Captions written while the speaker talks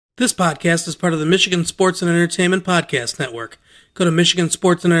This podcast is part of the Michigan Sports and Entertainment Podcast Network. Go to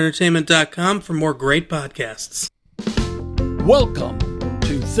michigansportsandentertainment.com for more great podcasts. Welcome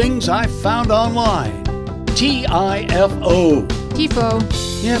to Things I Found Online. TIFO.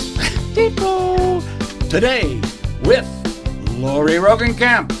 TIFO. Yes, TIFO. Today with Lori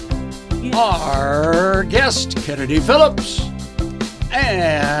Rogenkamp, our guest Kennedy Phillips,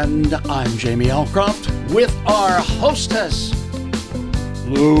 and I'm Jamie Alcroft with our hostess,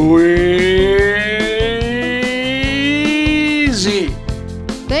 Louise.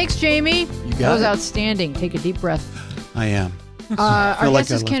 Thanks, Jamie. You got That was it? outstanding. Take a deep breath. I am. Our like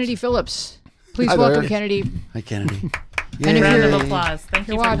guest I is left. Kennedy Phillips. Please Hi welcome there. Kennedy. Hi, Kennedy. And if Round you're, of applause. Thank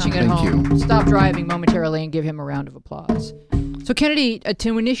you're you for watching coming. at Thank home, stop driving momentarily and give him a round of applause. So, Kennedy,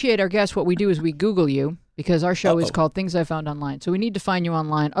 to initiate our guest, what we do is we Google you because our show is called Things I Found Online. So we need to find you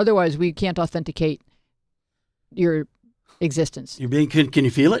online. Otherwise, we can't authenticate your existence. You're being. Can you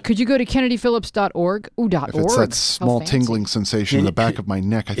feel it? Could you go to kennedyphillips.org? Ooh, If .org. it's that How small fancy. tingling sensation in the back of my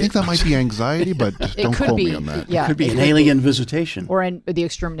neck, I think that might be anxiety, but It don't could quote be. me on that. Yeah, Could be it an alien visitation. Or the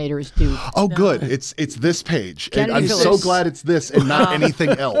exterminator is due. Oh, good. It's this page. And Kennedy I'm so Phillips. glad it's this and not anything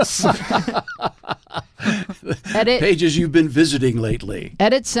else. Edit. Pages you've been visiting lately.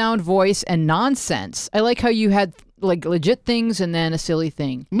 Edit, sound, voice, and nonsense. I like how you had like legit things and then a silly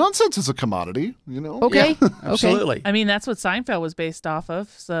thing. Nonsense is a commodity, you know? Okay. Okay. Absolutely. I mean, that's what Seinfeld was based off of,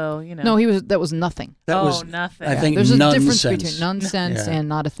 so, you know. No, that was nothing. That Oh, was nothing. I think There's a difference nonsense. between nonsense Yeah. and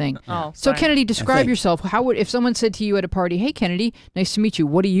not a thing. Oh, So sorry. Kennedy, describe think. yourself. How would if someone said to you at a party, "Hey Kennedy, nice to meet you.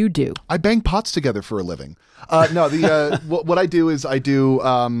 What do you do?" I bang pots together for a living. No, what I do is I do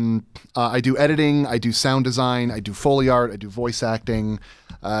editing, I do sound design, I do Foley art, I do voice acting.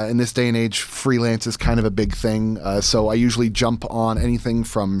 In this day and age, freelance is kind of a big thing. So I usually jump on anything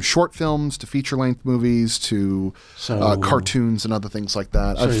from short films to feature-length movies to cartoons and other things like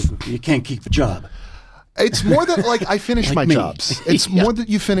that. So you can't keep a job. It's more that like I finish Like my me. jobs. It's Yeah. more that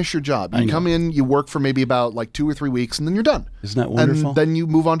you finish your job. You come in, you work for maybe about like 2 or 3 weeks, and then you're done. Isn't that wonderful? And then you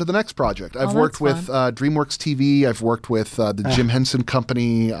move on to the next project. I've that's worked with DreamWorks TV. I've worked with the Jim Henson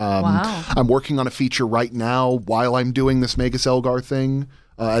Company. Wow. I'm working on a feature right now while I'm doing this Magus Elgar thing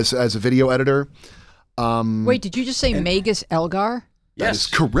as a video editor. Wait, did you just say Magus Elgar? That is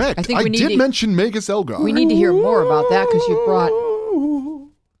correct. I think we need did to- mention Magus Elgar. We need to hear more about that because you brought.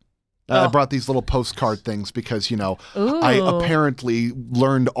 I brought these little postcard things because, I Ooh. apparently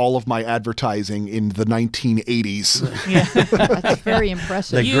learned all of my advertising in the 1980s. That's very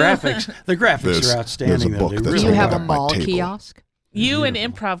impressive. The graphics There's are a outstanding. Though. book They that's Do really you on have my a mall table. kiosk? You and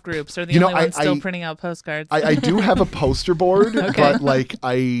improv groups are the You know, only ones still I- printing out postcards. I do have a poster board, Okay. but like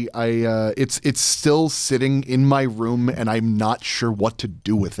it's still sitting in my room, and I'm not sure what to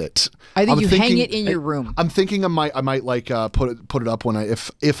do with it. I think I'm you hang thinking- it in your room. I'm thinking I might like put it up when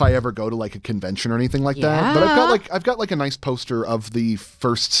if I ever go to like a convention or anything like that. But I've got like a nice poster of the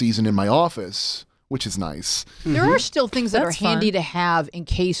first season in my office, which is nice. There are still things that That's are handy fun. to have in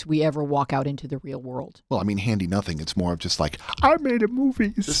case we ever walk out into the real world. Well, I mean, handy nothing. It's more of just like I made a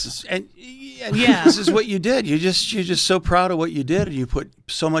movie. This is Yeah. This is what you did. You're just so proud of what you did, and you put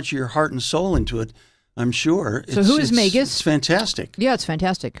so much of your heart and soul into it. I'm sure. So who is Magus? It's fantastic. Yeah, it's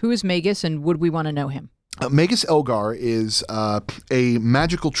fantastic. Who is Magus, and would we want to know him? Magus Elgar is a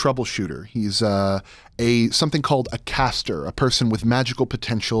magical troubleshooter. He's something called a caster, a person with magical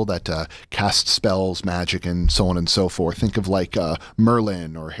potential that casts spells, magic, and so on and so forth. Think of like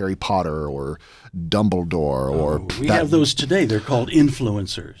Merlin or Harry Potter or Dumbledore or We have those today. They're called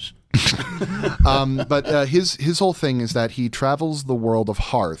influencers. But his whole thing is that he travels the world of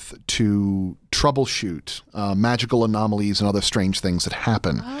Hearth to troubleshoot magical anomalies and other strange things that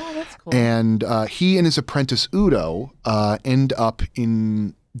happen. Oh, that's cool. And he and his apprentice Udo end up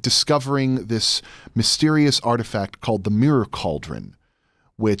in discovering this mysterious artifact called the Mirror Cauldron,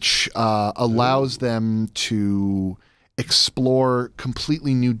 which allows them to explore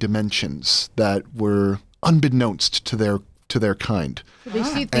completely new dimensions that were unbeknownst to their kind. They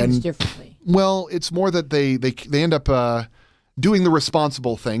see things And- differently. Well, it's more that they end up doing the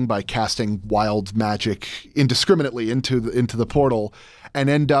responsible thing by casting wild magic indiscriminately into the portal, and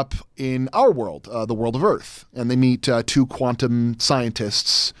end up in our world, the world of Earth. And they meet 2 quantum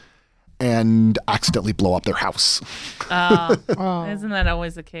scientists and accidentally blow up their house. Isn't that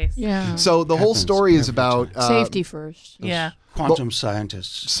always the case? Yeah. So the whole story is about Safety first. Yeah. Quantum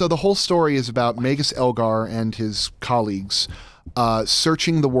scientists. So the whole story is about Magus Elgar and his colleagues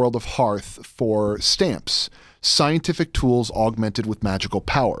searching the world of Hearth for stamps, scientific tools augmented with magical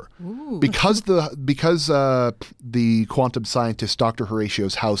power. Because the quantum scientist Dr.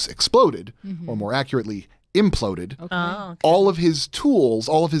 Horatio's house exploded, or more accurately, imploded. Okay. Oh, okay. All of his tools,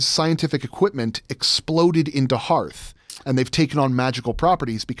 all of his scientific equipment exploded into Hearth, and they've taken on magical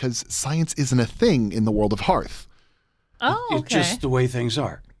properties because science isn't a thing in the world of Hearth. Oh, okay. It's just the way things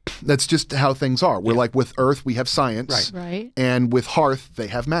are. That's just how things are. We're like, with Earth, we have science. Right. And with Hearth, they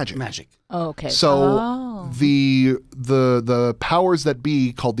have magic. Magic. Okay. So Oh. the powers that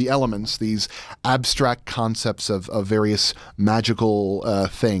be, called the elements, these abstract concepts of various magical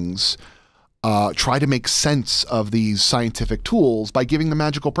things, try to make sense of these scientific tools by giving them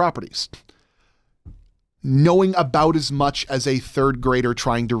magical properties. Knowing about as much as a third grader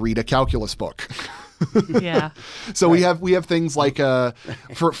trying to read a calculus book. Yeah. So we have things like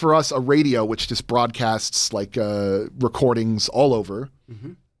for us, a radio which just broadcasts like recordings all over,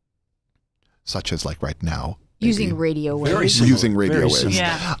 such as like right now, Using maybe. radio waves. Very similar. Using radio Very waves.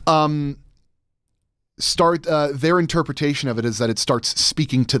 similar. Yeah. Their interpretation of it is that it starts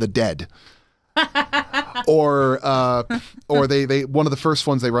speaking to the dead. or they one of the first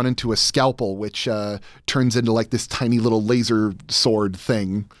ones they run into a scalpel, which turns into like this tiny little laser sword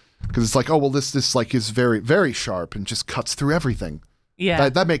thing, because it's like, oh well, this like is very, very sharp and just cuts through everything. Yeah.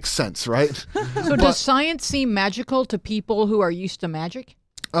 That makes sense, right? So does science seem magical to people who are used to magic?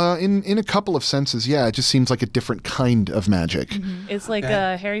 In a couple of senses, yeah. It just seems like a different kind of magic. It's like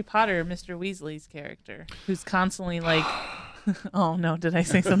Harry Potter, Mr. Weasley's character, who's constantly like, oh no, did I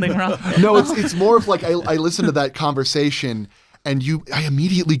say something wrong? No, it's more of like I listen to that conversation, and I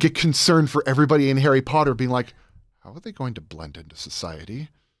immediately get concerned for everybody in Harry Potter, being like, how are they going to blend into society?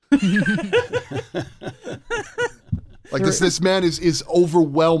 Like this man is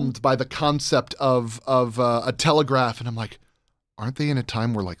overwhelmed by the concept of a telegraph, and I'm like, aren't they in a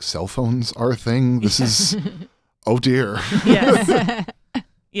time where like cell phones are a thing? This is, oh dear. Yes.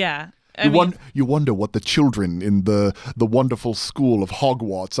 Yeah. You wonder what the children in the wonderful school of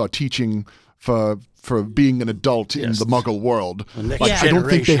Hogwarts are teaching for being an adult in the Muggle world. next Like, I don't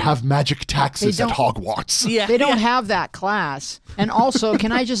think they generation. have magic taxes They at don't. Hogwarts. Yeah. They don't yeah. have that class. And also,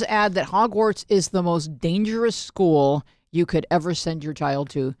 can I just add that Hogwarts is the most dangerous school you could ever send your child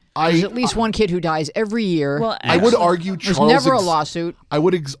to. There's at least one kid who dies every year. Well, I would actually- argue There's Charles. never a lawsuit. I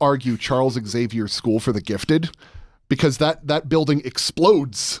would argue Charles Xavier School for the Gifted, because that building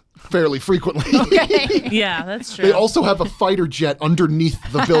explodes fairly frequently. Yeah, that's true. They also have a fighter jet underneath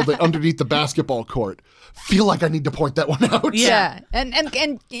the building, underneath the basketball court. Feel like I need to point that one out. Yeah. And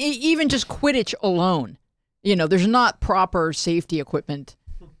even just Quidditch alone, there's not proper safety equipment.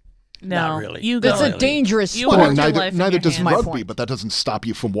 no, Not really. You That's go. a dangerous You sport. want Well, your life in neither your does hands. My rugby, point. but that doesn't stop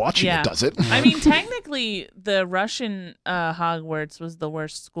you from watching Yeah. it, does it? I mean, technically, the Russian Hogwarts was the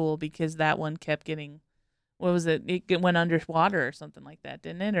worst school because that one kept getting, what was it? It went underwater or something like that,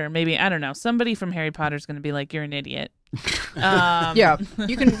 didn't it? Or maybe, I don't know. Somebody from Harry Potter's going to be like, "You're an idiot." Yeah,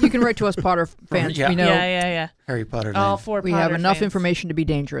 you can write to us, Potter fans. Yeah. We know Yeah. Harry Potter. All land. 4 we Potter have enough fans. information to be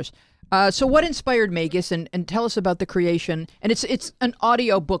dangerous. So what inspired Magus, and tell us about the creation? And it's an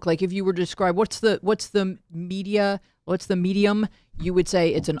audio book. Like if you were to describe what's the medium, you would say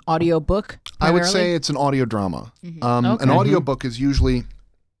it's an audio book. I would primarily? say it's an audio drama. An Okay. audiobook is usually,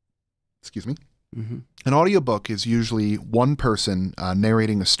 excuse me, Mm-hmm. an audiobook is usually one person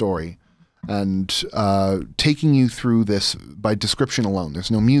narrating a story and taking you through this by description alone.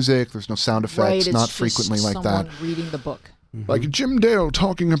 There's no music, there's no sound effects, right, it's not just frequently like that. someone reading the book. Like Jim Dale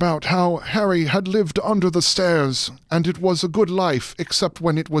talking about how Harry had lived under the stairs, and it was a good life, except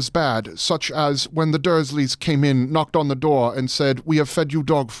when it was bad, such as when the Dursleys came in, knocked on the door, and said, "We have fed you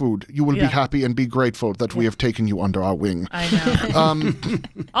dog food. You will Yeah. be happy and be grateful that we have taken you under our wing." I know.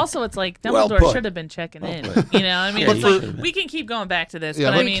 Also, it's like Well Dumbledore put. should have been checking in. You know, I mean, Yeah, it's he like should have been. we can keep going back to this, Yeah,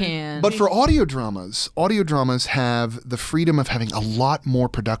 but I but- We mean, can. But for audio dramas have the freedom of having a lot more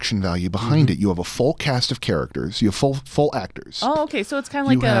production value behind it. You have a full cast of characters. You have full actors. oh, okay, so it's kind of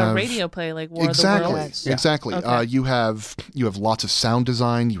like You a have- radio play, like War Exactly. of the Worlds. Yeah. Exactly. Okay. You have lots of sound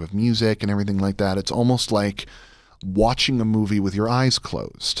design. You have music and everything like that. It's almost like watching a movie with your eyes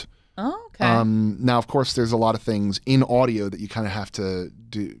closed. Oh, okay. Now, of course, there's a lot of things in audio that you kind of have to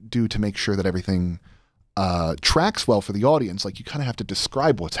do to make sure that everything tracks well for the audience. Like you kind of have to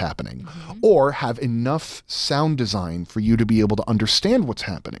describe what's happening, or have enough sound design for you to be able to understand what's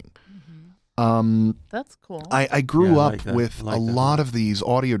happening. That's cool. I grew Yeah, I up like that. with I like a that. lot of these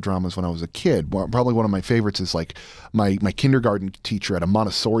audio dramas when I was a kid. Probably one of my favorites is like my kindergarten teacher at a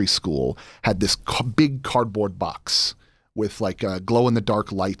Montessori school had this big cardboard box with like glow in the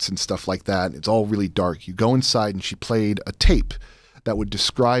dark lights and stuff like that. It's all really dark. You go inside and she played a tape that would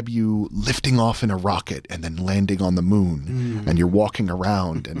describe you lifting off in a rocket and then landing on the moon, and you're walking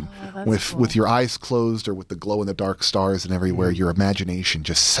around and with your eyes closed or with the glow in the dark stars and everywhere, your imagination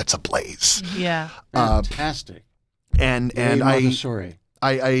just sets ablaze. Yeah. Fantastic. And I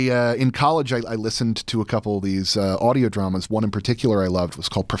in college, I listened to a couple of these audio dramas. One in particular I loved was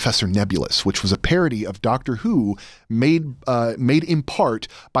called Professor Nebulous, which was a parody of Doctor Who made in part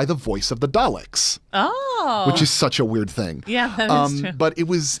by the voice of the Daleks. Oh. Which is such a weird thing. Yeah, that is true. But it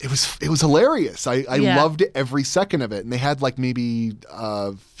was hilarious. I loved every second of it. And they had like maybe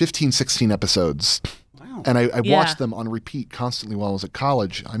 15, 16 episodes. Wow. And I watched them on repeat constantly while I was at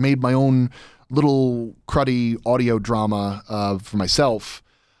college. I made my own little cruddy audio drama for myself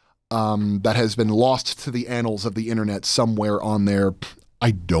that has been lost to the annals of the internet somewhere on there.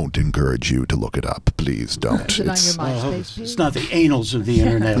 I don't encourage you to look it up. Please don't. Is it on your MySpace page? It's not the anals of the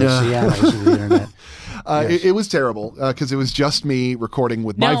internet. It's the annals of the internet. It was terrible because it was just me recording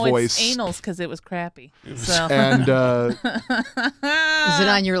with my voice. It's anals because it was crappy. So. And Is it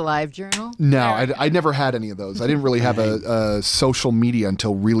on your live journal? no, I never had any of those. I didn't really have a social media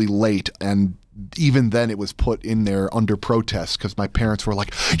until really late, and even then it was put in there under protest because my parents were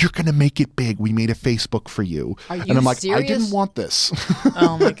like, "You're going to make it big. We made a Facebook for you." Are you and I'm like, serious? I didn't want this.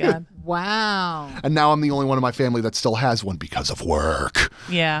 Oh my God. Wow. And now I'm the only one in my family that still has one because of work.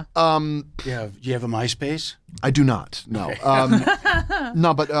 Yeah. Do you have a MySpace? I do not. No.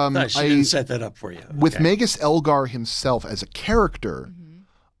 No, but She didn't set that up for you. with Okay. Magus Elgar himself as a character,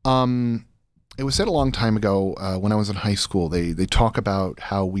 it was said a long time ago when I was in high school, they talk about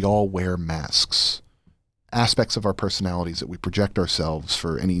how we all wear masks, aspects of our personalities that we project ourselves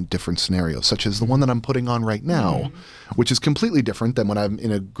for any different scenarios, such as the one that I'm putting on right now, which is completely different than when I'm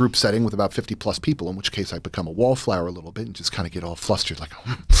in a group setting with about 50 plus people, in which case I become a wallflower a little bit and just kind of get all flustered like,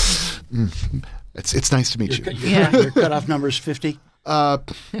 it's nice to meet you. Your cutoff number is 50? In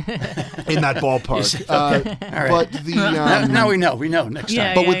that ballpark. All right. But the now we know. We know next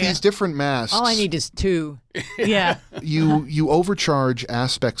Yeah. time. but with these different masks, All I need is 2. Yeah. you overcharge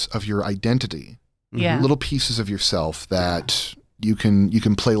aspects of your identity, Yeah. little pieces of yourself that you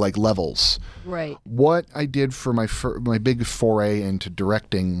can play like levels. Right. What I did for my big foray into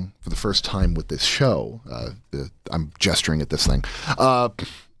directing for the first time with this show, I'm gesturing at this thing,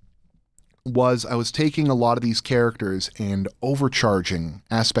 was I was taking a lot of these characters and overcharging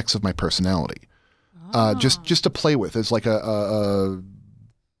aspects of my personality, just to play with as like a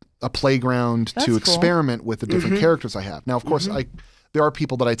playground That's to cool. experiment with the different characters I have. Now, of course, there are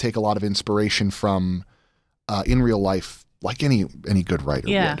people that I take a lot of inspiration from in real life, like any good writer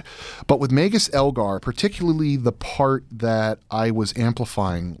would. But with Magus Elgar, particularly the part that I was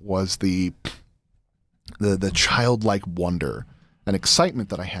amplifying was the childlike wonder and excitement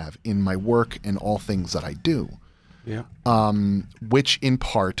that I have in my work and all things that I do. Yeah. Which in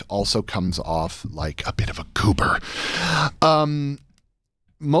part also comes off like a bit of a goober.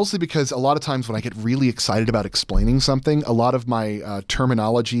 Mostly because a lot of times when I get really excited about explaining something, a lot of my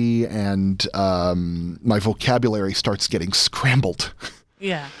terminology and my vocabulary starts getting scrambled.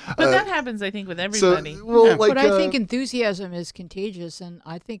 Yeah. But that happens, I think, with everybody. But I think enthusiasm is contagious, and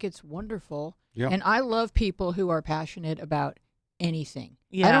I think it's wonderful. Yeah. And I love people who are passionate about anything.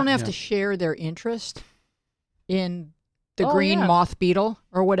 Yeah. I don't have to share their interest in the green yeah. moth beetle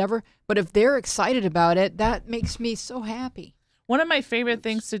or whatever, but if they're excited about it, that makes me so happy. One of my favorite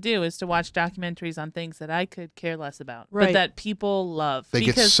things to do is to watch documentaries on things that I could care less about, but Right. that people love. They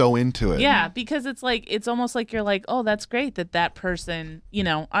get so into it. Yeah, because it's almost like you're like, oh, that's great that person,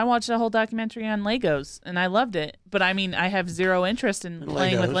 I watched a whole documentary on Legos and I loved it, but I mean, I have zero interest in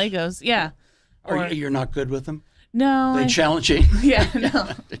playing with Legos. Yeah. Or you're not good with them? No. They challenging? Yeah,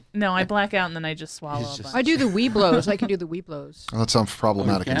 no, I black out and then I just swallow a bunch. I do the Weeblos. I can do the Weeblos. Well, that sounds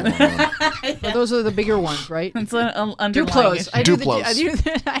problematic. Oh, you in the long run. Well, those are the bigger ones, right? It's an underlying Duplos. issue. I do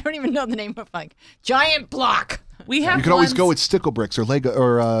Duplos. I don't even know the name of like giant block. We have You can always ones- go with Stickle Bricks or Lego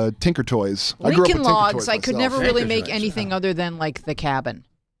or Tinker Toys. I grew up with Lincoln Tinker Logs. Toys I could myself. never really Tinker make Toys, anything other than like the cabin.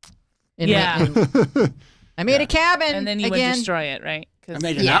 Yeah. I made a cabin, and then you again. would destroy it, right? 'Cause-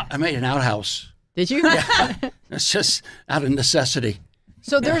 I made an outhouse. Did you? It's just out of necessity.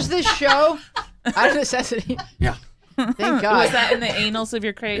 So there's this show out of necessity. Yeah. Thank Was God. that in the annals of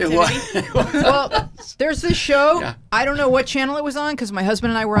your It creativity? was. Well, there's this show. Yeah. I don't know what channel it was on because my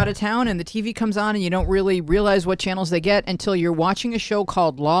husband and I were out of town, and the TV comes on, and you don't really realize what channels they get until you're watching a show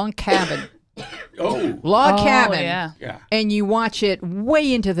called Log Cabin. Log Cabin. Yeah. Yeah. And you watch it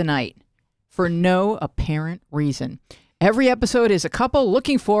way into the night for no apparent reason. Every episode is a couple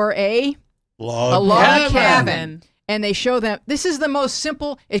looking for a log cabin. and they show them. This is the most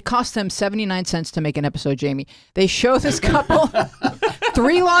simple. It cost them 79 cents to make an episode, Jamie. They show this couple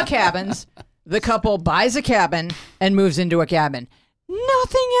 3 log cabins. The couple buys a cabin and moves into a cabin.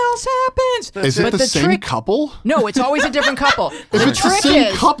 Nothing else happens. Is it But the same trick- couple? No, it's always a different couple. If The it's the trick same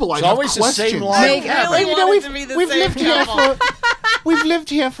is couple, I It's have always the questions. same log Make- cabin. Really You know, want it to be the same couple. We've lived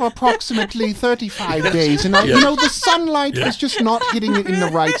here for approximately 35 days, and the sunlight is just not hitting it in the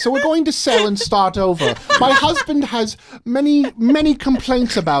right. So we're going to sell and start over. My husband has many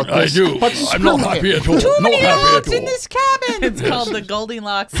complaints about this. I do. But I'm not screw happy him. at all. Not many happy logs at all. in this cabin. It's called the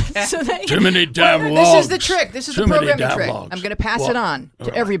Goldilocks cat. So they, Too many damn This logs. is the trick. This is Too the many programming damn trick. logs. I'm going to pass What? it on to All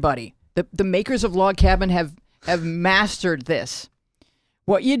right. everybody. The makers of Log Cabin have mastered this.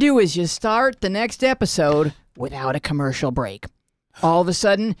 What you do is you start the next episode without a commercial break. All of a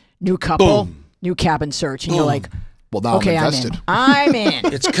sudden, new couple, new cabin search, and you're like, Well, now okay, I'm I'm invested. in. I'm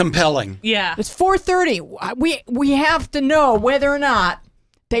in. It's compelling. Yeah. It's 4:30. We have to know whether or not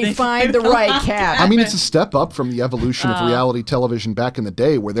they find the right cabin. I mean, it's a step up from the evolution of reality television back in the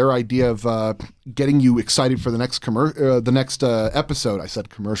day, where their idea of getting you excited for the next episode, I said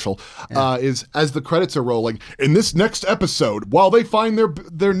commercial, is as the credits are rolling. In this next episode, while they find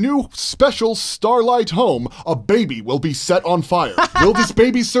their new special starlight home, a baby will be set on fire. Will this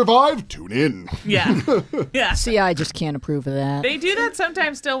baby survive? Tune in. Yeah. Yeah. See, I just can't approve of that. They do that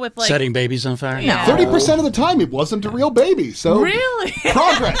sometimes still with like. Setting babies on fire. Yeah. 30% of the time, it wasn't a real baby. So Really?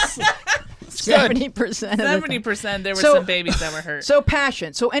 progress. 70% of the time. 70% there were So- some babies that were hurt. So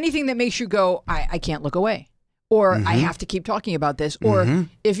passion. So anything that makes you go, I can't look away. Or I have to keep talking about this. Or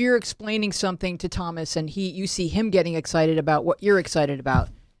if you're explaining something to Thomas and you see him getting excited about what you're excited about.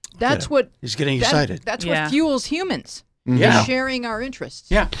 That's what He's getting excited. That's Yeah. what fuels humans. Yeah. Is sharing our interests.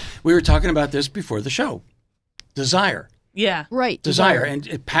 Yeah. We were talking about this before the show. Desire. yeah. Right. Desire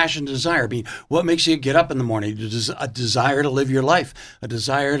and passion, desire. I mean, what makes you get up in the morning? A desire to live your life, a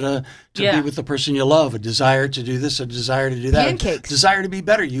desire to Yeah. be with the person you love, a desire to do this, a desire to do that, Pancakes. a desire to be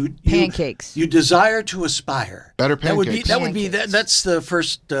better. You Pancakes. You desire to aspire. Better That pancakes. would be that's the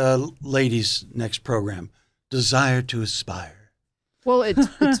first ladies' next program. Desire to aspire. Well,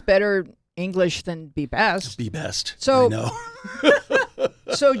 it's better English than be best. Be best. So- I know.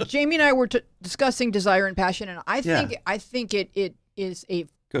 So Jamie and I were discussing desire and passion, and I Yeah. think it is a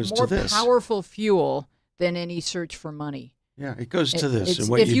Goes to more this. powerful fuel than any search for money. Yeah, it goes to this It's- and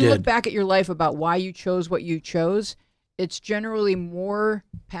what if you look did. back at your life about why you chose what you chose, it's generally more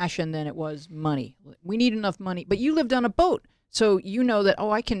passion than it was money. We need enough money, but you lived on a boat, so you know that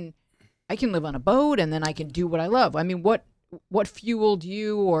I can live on a boat and then I can do what I love. I mean, what fueled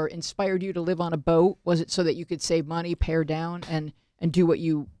you or inspired you to live on a boat? Was it so that you could save money, pare down, and do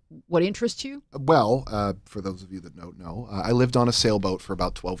what interests you? Well, for those of you that don't know, I lived on a sailboat for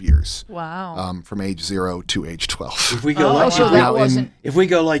about 12 years, Wow. from age 0 to age 12. If we go Oh, like so if that we- wasn't. if we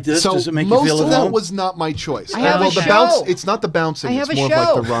go like this, So does it make most you feel of at that home? was not my choice. I have a well, the show. bounce. It's not the bouncing. I have it's a more show.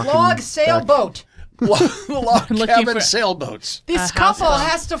 of like the rocking Log back. sailboat. log Looking cabin for- sailboats. This A couple houseboat.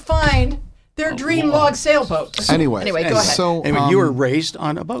 has to find their dream log sailboat. Anyway, Anyway, go ahead. So Anyway, you were raised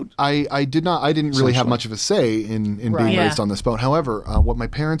on a boat. I didn't really have much of a say in Right. being Yeah. raised on this boat. However, what my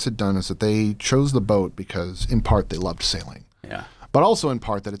parents had done is that they chose the boat because, in part, they loved sailing, Yeah. but also in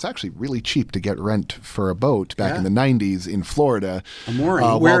part that it's actually really cheap to get rent for a boat back in Yeah. the 90s in Florida. A mooring.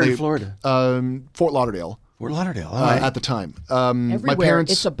 while Where they- in Florida? Fort Lauderdale. Fort Lauderdale. All right. At the time. Everywhere, my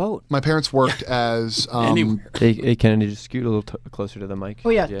parents, it's a boat. My parents worked as. Anywhere. Hey, Kennedy, just scoot a little closer to the mic.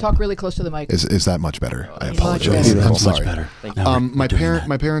 Oh yeah, talk really close to the mic. Is that much better? I Much apologize. better. I'm Much sorry. better. Thank Now we're My doing that.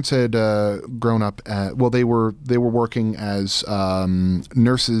 my parents had grown up. They were working as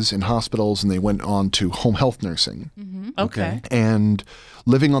nurses in hospitals, and they went on to home health nursing. Okay. And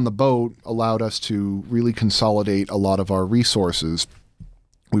living on the boat allowed us to really consolidate a lot of our resources.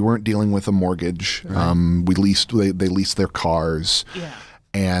 We weren't dealing with a mortgage. We leased. They leased their cars. Yeah.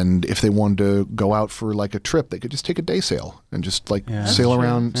 And if they wanted to go out for like a trip, they could just take a day sail and just like sail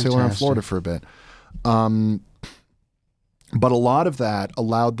around Fantastic. Florida for a bit. But a lot of that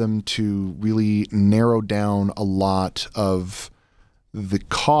allowed them to really narrow down a lot of the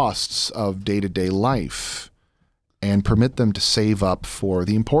costs of day-to-day life and permit them to save up for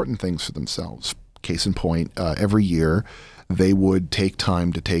the important things for themselves. Case in point, every year they would take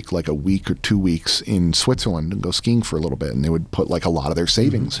time to take like a week or 2 weeks in Switzerland and go skiing for a little bit, and they would put like a lot of their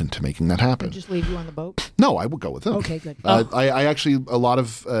savings into making that happen. Just leave you on the boat. No, I would go with them. Okay, good. I actually a lot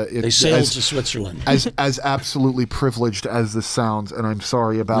of They sailed to Switzerland. as absolutely privileged as this sounds, and I'm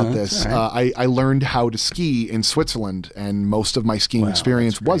sorry about No, this. it's all right. I learned how to ski in Switzerland, and most of my skiing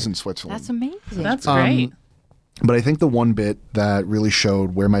experience was in Switzerland. That's amazing. That's great. But I think the one bit that really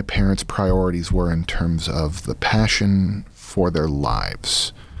showed where my parents' priorities were in terms of the passion for their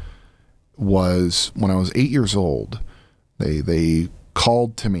lives was when I was 8 years old. They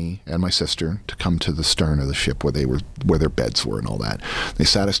called to me and my sister to come to the stern of the ship where their beds were and all that. They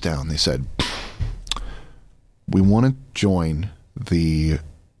sat us down. They said, "We want to join the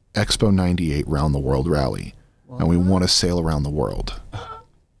Expo 98 Round the World Rally, and we want to sail around the world."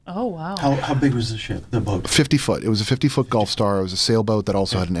 Oh, wow. How big was the ship, the boat? 50 foot. It was a 50-foot Gulf Star. It was a sailboat that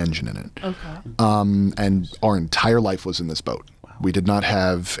also had an engine in it. Okay. And our entire life was in this boat. We did not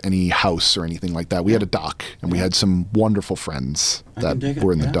have any house or anything like that. We had a dock, and we had some wonderful friends that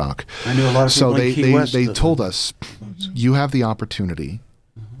were in the dock. I knew a lot of people in Key West. They told us, you have the opportunity.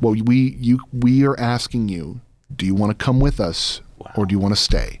 Well, we are asking you, do you want to come with us or do you want to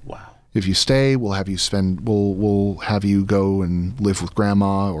stay? Wow. If you stay, we'll have you go and live with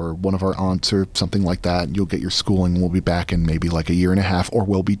grandma or one of our aunts or something like that. You'll get your schooling. We'll be back in maybe like a year and a half, or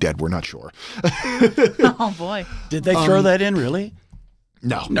we'll be dead. We're not sure. Oh boy. Did they throw that in, really?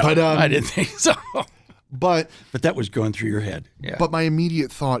 No, But I didn't think so. But that was going through your head. Yeah. But my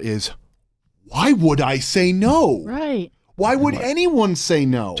immediate thought is, why would I say no? Right. Why would anyone say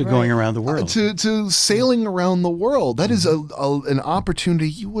no to going around the world? To sailing around the world? That is an opportunity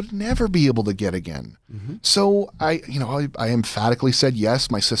you would never be able to get again. So I emphatically said yes.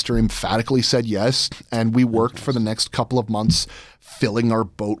 My sister emphatically said yes, and we worked for the next couple of months, filling our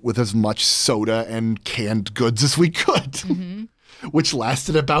boat with as much soda and canned goods as we could, which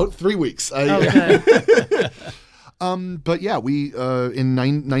lasted about 3 weeks. But yeah, we in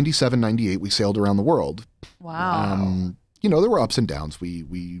 97, 98, we sailed around the world. Wow. There were ups and downs.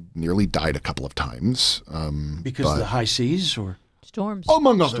 We nearly died a couple of times. Because of the high seas, or storms,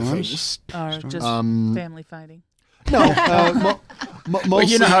 among other things. Or just family fighting. No, mostly, well,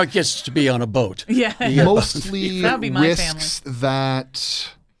 you know how it gets to be on a boat. Yeah. Mostly That'd be my risks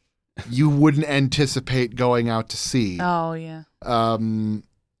that you wouldn't anticipate going out to sea. Oh yeah.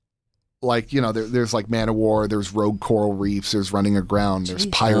 There's like Man of War, there's rogue coral reefs, there's running aground, there's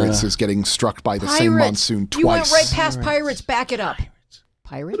pirates, there's getting struck by the same monsoon twice. You went right past pirates. Back it up.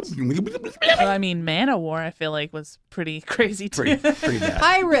 Pirates? I mean, Man of War, I feel like was pretty crazy too. Pretty bad.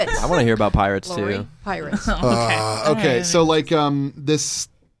 Pirates. I want to hear about pirates Lori, too. Pirates. Okay, so like this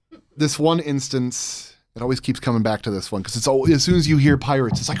one instance. It always keeps coming back to this one because it's always, as soon as you hear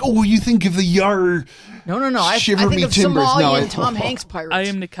pirates, it's like, oh, you think of the yar. No. I Shiver think me of timbers. Somalian No, Tom Hanks pirates. I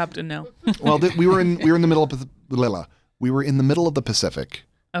am the captain now. Well, we were in the middle of the Pacific,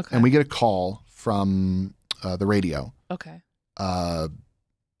 Okay. and we get a call from the radio. Okay. The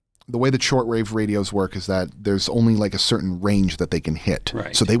way that shortwave radios work is that there's only like a certain range that they can hit.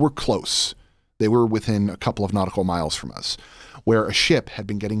 Right. So they were close. They were within a couple of nautical miles from us, where a ship had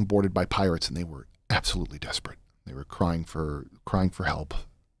been getting boarded by pirates, and they were absolutely desperate. They were crying for help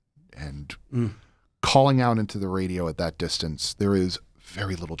and calling out into the radio at that distance. There is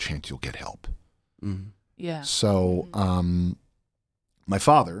very little chance you'll get help. Yeah. So my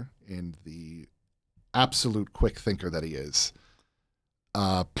father, in the absolute quick thinker that he is,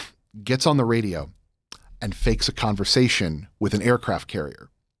 gets on the radio and fakes a conversation with an aircraft carrier.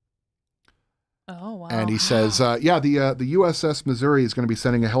 Oh, wow. And he says, the USS Missouri is going to be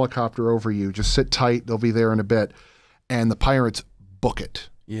sending a helicopter over you. Just sit tight. They'll be there in a bit. And the pirates book it.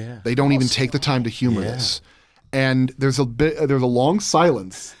 Yeah. They don't even take the time to humor this. And there's a long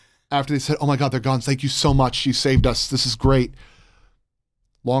silence after they said, oh my God, they're gone. Thank you so much. You saved us. This is great.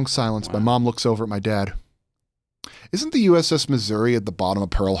 Long silence. Wow. My mom looks over at my dad. Isn't the USS Missouri at the bottom of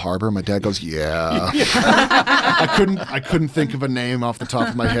Pearl Harbor? My dad goes, yeah. I couldn't think of a name off the top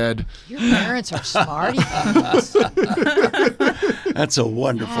of my head. Your parents are smart. That's a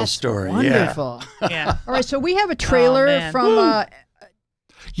wonderful story. Wonderful. Yeah. All right, so we have a trailer from.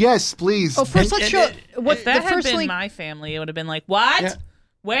 Yes, please. Oh, first let's show. What If that the had first been link? my family, it would have been like, what? Yeah.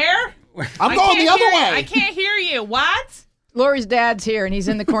 Where? I'm going the other way. I can't hear you. What? Lori's dad's here, and he's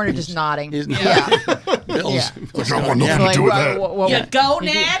in the corner just nodding. Bill's I don't want nothing to do with that. You go,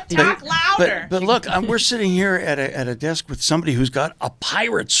 Ned. Talk louder. But look, we're sitting here at a desk with somebody who's got a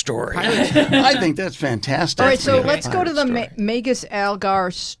pirate story. I think that's fantastic. All right, so Yeah. let's go to the Pirate story. Magus Algar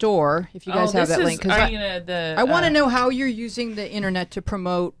store if you guys have that link. Because I want to know how you're using the internet to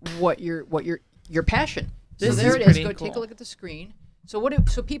promote what your passion. So there it is. Go take a look at the screen. So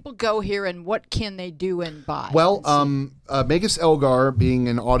so people go here and what can they do and buy? Well, Magus Elgar being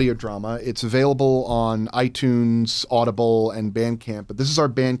an audio drama, it's available on iTunes, Audible, and Bandcamp. But this is our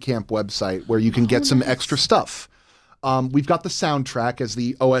Bandcamp website where you can get some extra stuff. We've got the soundtrack as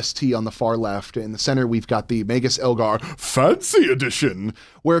the OST on the far left. In the center, we've got the Magus Elgar Fancy Edition,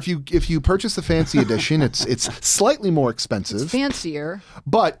 where if you purchase the Fancy Edition, it's slightly more expensive. It's fancier.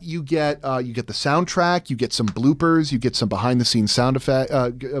 But you get the soundtrack, you get some bloopers, you get some behind the scenes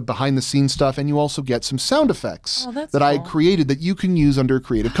stuff, and you also get some sound effects that I created that you can use under a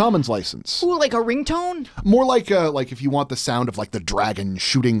Creative Commons license. Ooh, like a ringtone? More like if you want the sound of like the dragon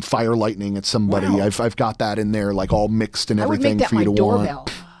shooting fire lightning at somebody, Wow. I've got that in there, like all mixed and I would everything make that for my you to doorbell.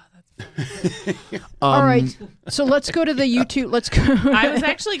 want. All right, so let's go to the YouTube. Let's go. I was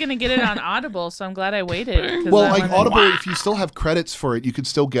actually going to get it on Audible, so I'm glad I waited. 'cause Well, I like wanted- Audible, if you still have credits for it, you could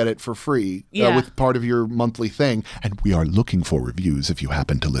still get it for free Yeah. with part of your monthly thing. And we are looking for reviews if you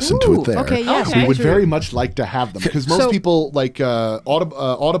happen to listen to Ooh, it there. okay, yes, Okay. We would true. very much like to have them because most So- people like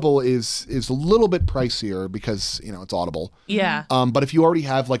Audible is a little bit pricier because it's Audible. Yeah. But if you already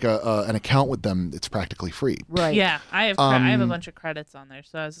have like an account with them, it's practically free. Right. Yeah, I have a bunch of credits on there,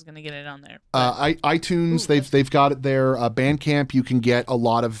 so I was just gonna get it on there. iTunes, they've got it there. Bandcamp, you can get a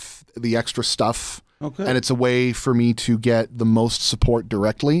lot of the extra stuff, Okay. and it's a way for me to get the most support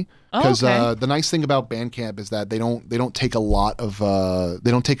directly. Because okay. the nice thing about Bandcamp is that they don't take a lot of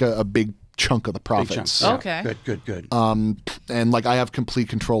they don't take a big chunk of the Big chunk. profits. Yeah. Okay. Good. And like I have complete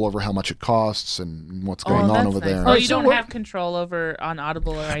control over how much it costs and what's going on that's over nice. there. Oh, Oh, you so don't we're- have control over on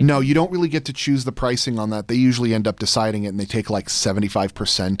Audible or iTunes? No, you don't really get to choose the pricing on that. They usually end up deciding it, and they take like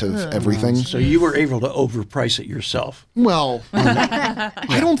 75% of everything. So you were able to overprice it yourself. Well, I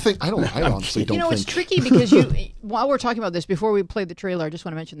honestly don't It's think. tricky because while we're talking about this, before we play the trailer, I just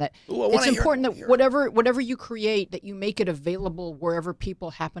want to mention that it's important that whatever you create, that you make it available wherever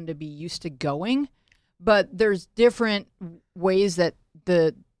people happen to be used to going. But there's different ways that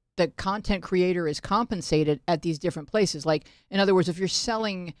the content creator is compensated at these different places. Like, in other words, if you're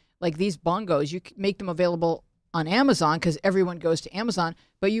selling like these bongos, you make them available on Amazon because everyone goes to Amazon,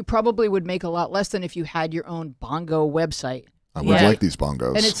 but you probably would make a lot less than if you had your own bongo website. I would Yeah. like these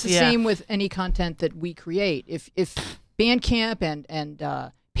bongos. And it's the same with any content that we create. If Bandcamp and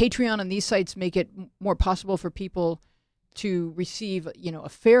Patreon and these sites make it more possible for people to receive, a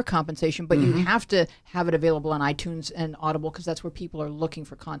fair compensation, but you have to have it available on iTunes and Audible because that's where people are looking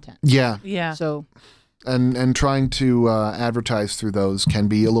for content. yeah, Yeah. So and trying to advertise through those can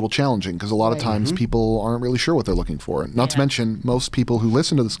be a little challenging because a lot of Right. times people aren't really sure what they're looking for. Not to Yeah. mention, most people who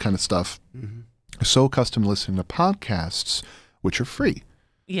listen to this kind of stuff are so accustomed to listening to podcasts, which are free.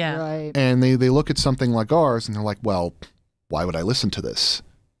 Yeah. right. And they look at something like ours and they're like, well, why would I listen to this?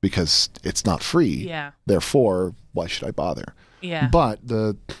 Because it's not free. Yeah. Therefore, why should I bother? Yeah. But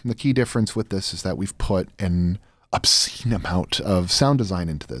the key difference with this is that we've put an obscene amount of sound design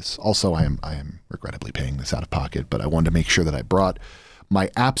into this. Also, I am regrettably paying this out of pocket, but I wanted to make sure that I brought my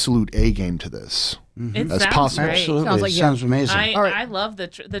absolute A game to this It as sounds possible. great. Absolutely. Sounds like, it sounds amazing. All right. I love the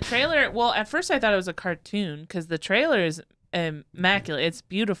trailer. Well, at first I thought it was a cartoon because the trailer is immaculate. It's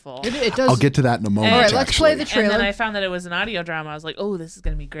beautiful. It does. I'll get to that in a moment. All right, let's play actually. the trailer. And then I found that it was an audio drama. I was like, oh, this is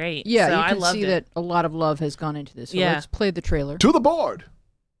going to be great. Yeah, so you I can loved see it. that a lot of love has gone into this. So Yeah. let's play the trailer. To the board.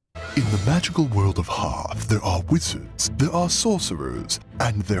 In the magical world of Hoth, there are wizards, there are sorcerers,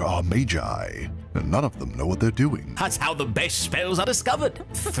 and there are magi. And none of them know what they're doing. That's how the best spells are discovered.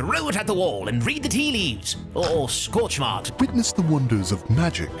 Throw it at the wall and read the tea leaves. Or scorch marks. Witness the wonders of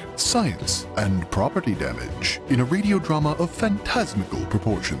magic, science, and property damage in a radio drama of phantasmical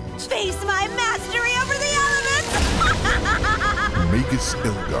proportions. Face my mastery over the elements! Magus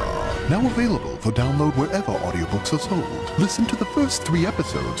Elgar. Now available for download wherever audiobooks are sold. Listen to the first 3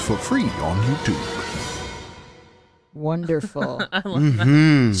 episodes for free on YouTube. Wonderful.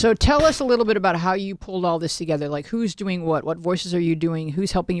 Mm-hmm. So tell us a little bit about how you pulled all this together. Like, who's doing what voices are you doing,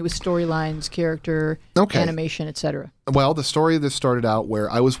 who's helping you with storylines, character, Okay. animation, etc. Well, the story of this started out where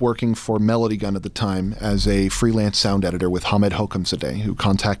I was working for Melody Gun at the time as a freelance sound editor with Hamed Hokamzadeh, who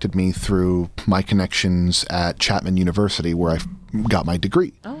contacted me through my connections at Chapman University, where I got my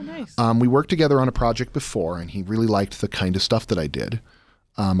degree. Oh, nice. We worked together on a project before, and he really liked the kind of stuff that I did.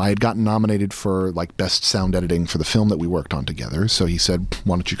 I had gotten nominated for like best sound editing for the film that we worked on together, so he said,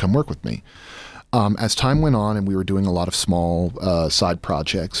 "Why don't you come work with me?" As time went on, and we were doing a lot of small side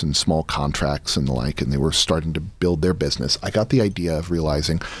projects and small contracts and the like, and they were starting to build their business, I got the idea of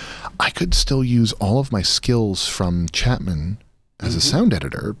realizing I could still use all of my skills from Chapman as a sound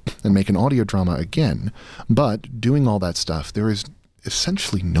editor and make an audio drama again, but doing all that stuff, there is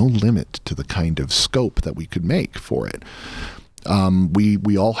essentially no limit to the kind of scope that we could make for it.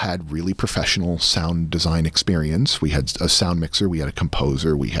 We all had really professional sound design experience. We had a sound mixer, we had a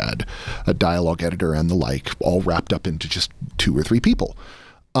composer, we had a dialogue editor and the like, all wrapped up into just 2 or 3 people.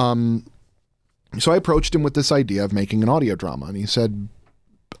 So I approached him with this idea of making an audio drama, and he said,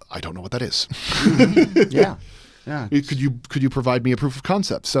 I don't know what that is. Yeah. Could you provide me a proof of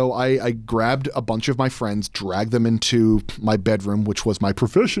concept? So I grabbed a bunch of my friends, dragged them into my bedroom, which was my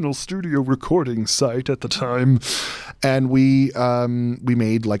professional studio recording site at the time, and we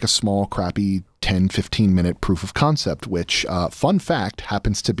made like a small, crappy 10, 15-minute proof of concept, which, fun fact,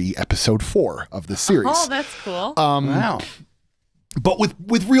 happens to be episode 4 of this series. Oh, that's cool. Wow. But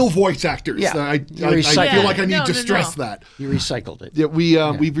with real voice actors. Yeah. I feel like I need to stress that. You recycled it. Yeah,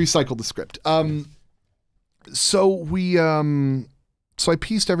 we've recycled the script. So I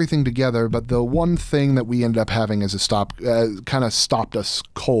pieced everything together, but the one thing that we ended up having as a stop, kind of stopped us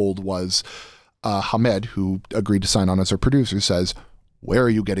cold, was Hamed, who agreed to sign on as our producer, says, "Where are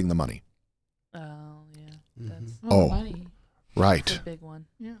you getting the money?" Oh, yeah. That's Money. Right. a big one.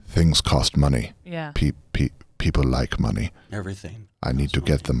 Yeah. Things cost money. Yeah. People like money. Everything. I need to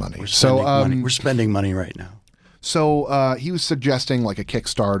get the money. We're spending money. We're spending money right now. So he was suggesting like a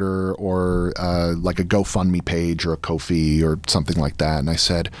Kickstarter or like a GoFundMe page or a Ko-fi or something like that. And I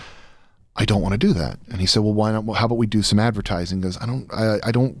said, I don't want to do that. And he said, well, why not? Well, how about we do some advertising? Because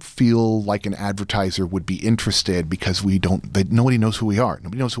I don't feel like an advertiser would be interested because nobody knows who we are.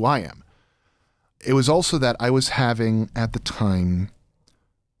 Nobody knows who I am. It was also that I was having at the time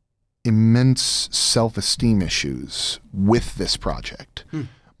immense self-esteem issues with this project.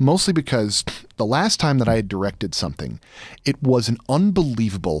 Mostly because the last time that I had directed something, it was an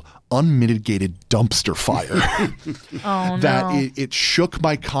unbelievable, unmitigated dumpster fire. Oh, that no. it shook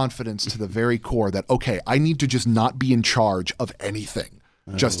my confidence to the very core that, okay, I need to just not be in charge of anything.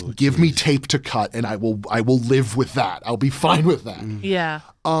 Just give me tape to cut and I will live with that. I'll be fine with that. Yeah.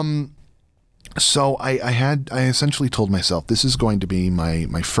 So I essentially told myself, this is going to be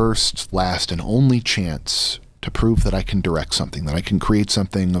my first, last, and only chance to prove that I can direct something, that I can create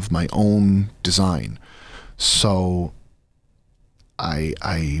something of my own design. So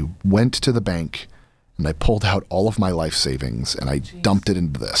I went to the bank and I pulled out all of my life savings and I dumped it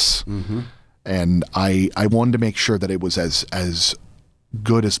into this. And I wanted to make sure that it was as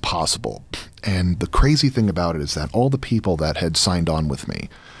good as possible. And the crazy thing about it is that all the people that had signed on with me,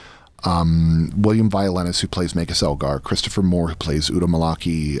 William Violenis, who plays Magus Elgar, Christopher Moore, who plays Udo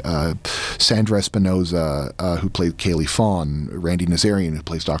Malaki, Sandra Espinoza, who played Kaylee Fawn, Randy Nazarian, who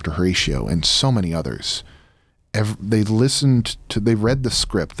plays Dr. Horatio, and so many others. They read the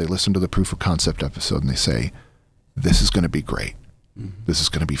script, they listened to the proof of concept episode, and they say, this is going to be great. This is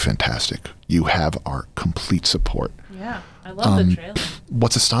going to be fantastic. You have our complete support. Yeah, I love the trailer.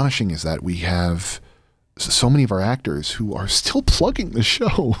 What's astonishing is that we have so many of our actors who are still plugging the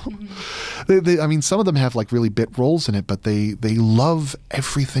show. I mean, some of them have like really bit roles in it, but they love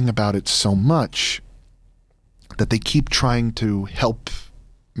everything about it so much that they keep trying to help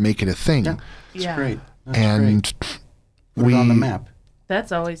make it a thing. Yeah, that's great. That's and great. Put it on the map.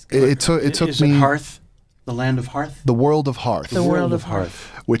 That's always good. It took Is me it Hearth? The land of Hearth? The world of Hearth. The world of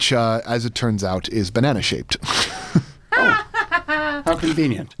Hearth. Which, as it turns out, is banana-shaped. How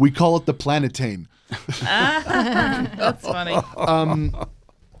convenient. We call it the Planetane. That's funny.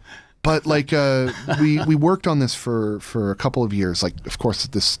 But like we worked on this for a couple of years. Like, of course,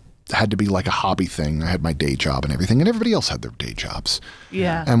 this had to be like a hobby thing. I had my day job and everything, and everybody else had their day jobs.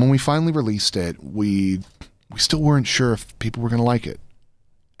 Yeah. And when we finally released it, we still weren't sure if people were going to like it.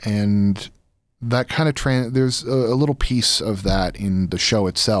 And that kind of there's a little piece of that in the show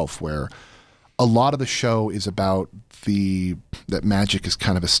itself, where a lot of the show is about that magic is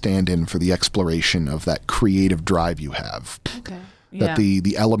kind of a stand-in for the exploration of that creative drive you have. Okay. That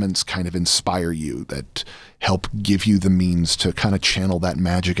the elements kind of inspire you, that help give you the means to kind of channel that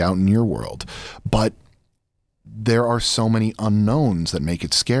magic out in your world. But there are so many unknowns that make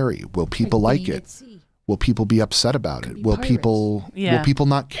it scary. Will people like it? Will people be upset about it? Will people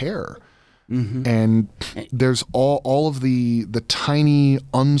not care? And there's all of the tiny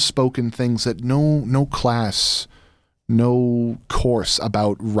unspoken things that no class, no course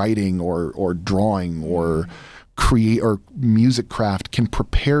about writing or drawing or create or music craft can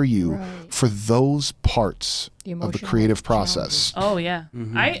prepare you for those parts of the creative process. Oh yeah.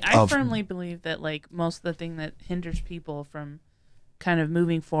 I firmly believe that like most of the thing that hinders people from kind of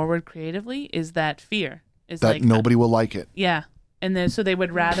moving forward creatively is that fear. Is that like nobody will like it. Yeah. And then so they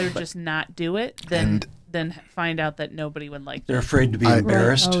would rather just not do it than find out that nobody would like it. They're afraid to be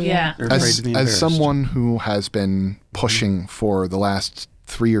embarrassed. Oh, yeah. They're afraid to be embarrassed. As someone who has been pushing for the last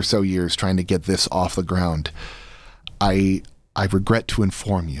 3 or so years trying to get this off the ground, I regret to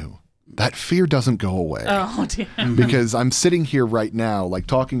inform you that fear doesn't go away. Oh, damn. Because I'm sitting here right now, like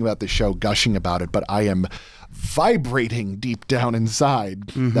talking about the show, gushing about it, but I am vibrating deep down inside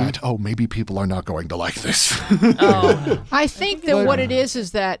that, oh, maybe people are not going to like this. I think that what it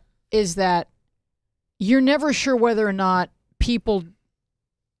is that you're never sure whether or not people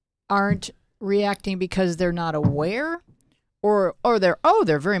aren't reacting because they're not aware, or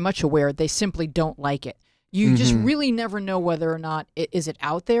they're very much aware. They simply don't like it. You just really never know whether or not is it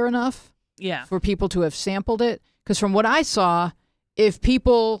out there enough for people to have sampled it. Because from what I saw, if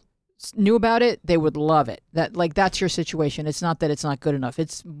people knew about it, they would love it. That's your situation. It's not that it's not good enough.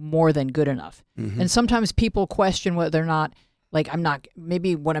 It's more than good enough. And sometimes people question whether or not,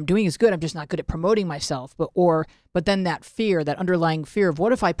 maybe what I'm doing is good. I'm just not good at promoting myself. But then that fear, that underlying fear of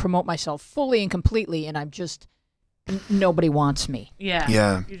what if I promote myself fully and completely and I'm just, nobody wants me.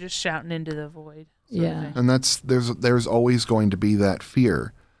 Yeah. You're just shouting into the void. Yeah. And there's always going to be that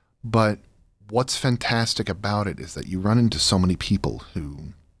fear. But what's fantastic about it is that you run into so many people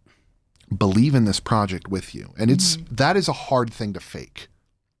who believe in this project with you. And that is a hard thing to fake.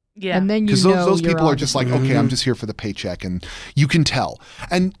 Yeah. And then because those people are just like, okay, I'm just here for the paycheck, and you can tell.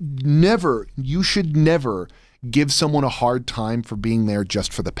 And you should never give someone a hard time for being there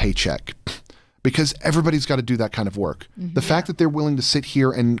just for the paycheck, because everybody's got to do that kind of work. The fact that they're willing to sit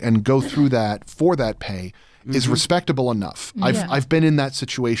here and go through that for that pay is respectable enough. I've been in that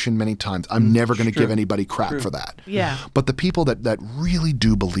situation many times. I'm never going to give anybody crap for that. Yeah. But the people that really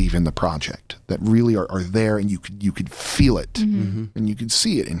do believe in the project, that really are there, and you could feel it, and you can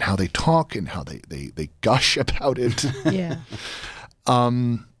see it in how they talk and how they gush about it. Yeah.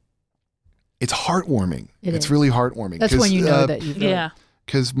 It's heartwarming. It's is. really heartwarming. That's when you know that you've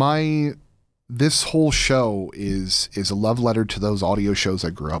Because this whole show is a love letter to those audio shows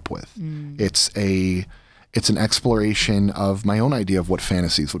I grew up with. It's an exploration of my own idea of what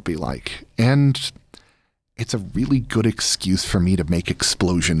fantasies would be like. And it's a really good excuse for me to make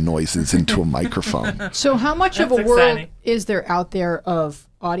explosion noises into a microphone. So how much of a world is there out there of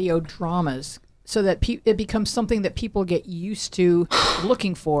audio dramas so that it becomes something that people get used to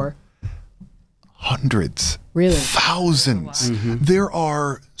looking for? Hundreds. Really? Thousands. There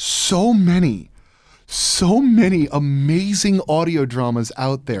are so many amazing audio dramas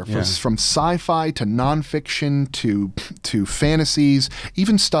out there, from sci-fi to nonfiction to fantasies,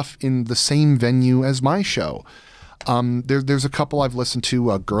 even stuff in the same venue as my show. There's a couple I've listened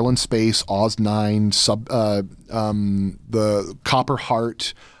to: Girl in Space, Oz 9, the Copper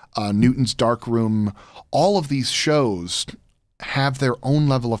Heart, Newton's Dark Room. All of these shows have their own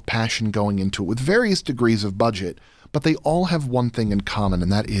level of passion going into it with various degrees of budget. But they all have one thing in common, and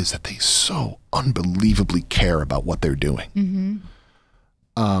that is that they so unbelievably care about what they're doing.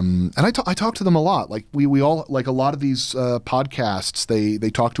 And I talk to them a lot. Like we all, like a lot of these podcasts, they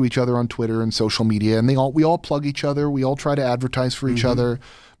talk to each other on Twitter and social media, and we all plug each other. We all try to advertise for each other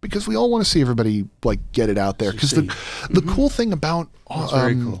because we all want to see everybody get it out there. Because the cool thing about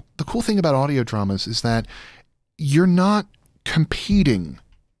the cool thing about audio dramas is that you're not competing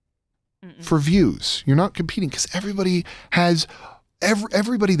for views. You're not competing because everybody has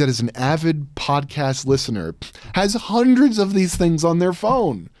everybody that is an avid podcast listener has hundreds of these things on their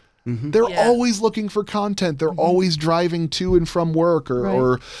phone. They're always looking for content. They're always driving to and from work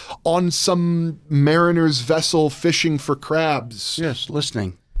or on some mariner's vessel fishing for crabs. Yes,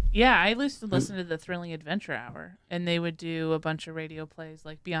 listening. Yeah, I used to listen to the Thrilling Adventure Hour, and they would do a bunch of radio plays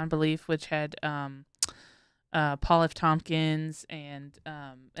like Beyond Belief, which had Paul F. Tompkins, and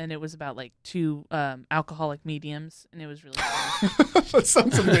it was about like two alcoholic mediums, and it was really fun. That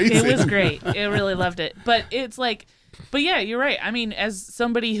sounds amazing. It was great. I really loved it. But it's like, but yeah, you're right. I mean, as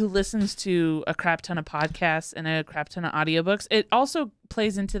somebody who listens to a crap ton of podcasts and a crap ton of audiobooks, it also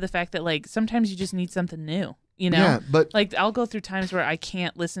plays into the fact that like sometimes you just need something new. You know, yeah, but like I'll go through times where I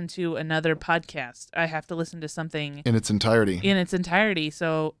can't listen to another podcast. I have to listen to something in its entirety.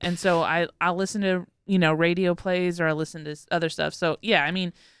 So I'll listen to, radio plays, or I listen to other stuff. So yeah, I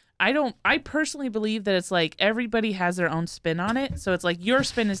mean, I personally believe that it's like everybody has their own spin on it. So it's like your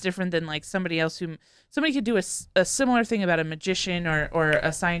spin is different than like somebody could do a similar thing about a magician or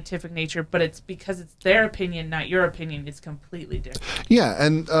a scientific nature, but it's because it's their opinion, not your opinion. It's completely different. Yeah.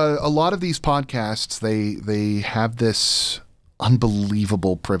 And a lot of these podcasts, they have this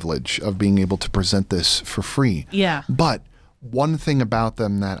unbelievable privilege of being able to present this for free. Yeah. But one thing about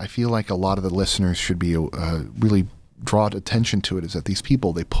them that I feel like a lot of the listeners should be really draw attention to it is that these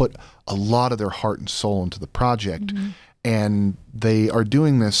people, they put a lot of their heart and soul into the project, and they are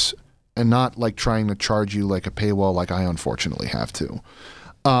doing this and not like trying to charge you like a paywall like I unfortunately have to.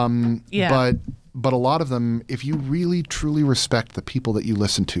 But But a lot of them, if you really truly respect the people that you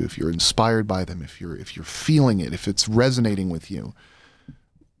listen to, if you're inspired by them, if you're feeling it, if it's resonating with you,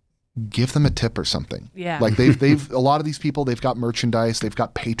 give them a tip or something. Yeah. Like they've a lot of these people, they've got merchandise, they've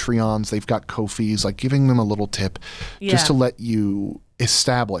got Patreons, they've got Ko-fis, like giving them a little tip just to let you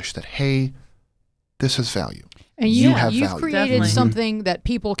establish that, hey, this has value. And you've you've value. created Definitely. something that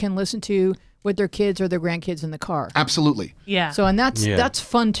people can listen to with their kids or their grandkids in the car. Absolutely. Yeah. So, and that's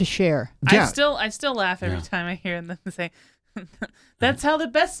fun to share. Yeah. I still laugh every time I hear them say, "That's how the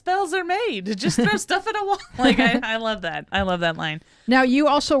best spells are made. Just throw stuff at a wall." Like I love that. I love that line. Now, you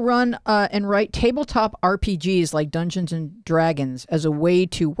also run and write tabletop RPGs like Dungeons and Dragons as a way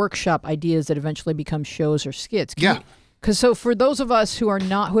to workshop ideas that eventually become shows or skits. Because so for those of us who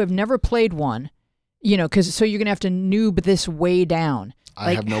have never played one, you know, so you're gonna have to noob this way down.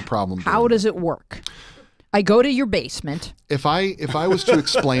 I have no problem doing How does it work? I go to your basement. If I was to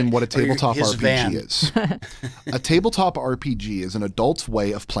explain what a tabletop his RPG van. is, a tabletop RPG is an adult's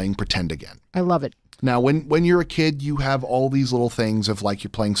way of playing Pretend Again. I love it. Now, when you're a kid, you have all these little things of like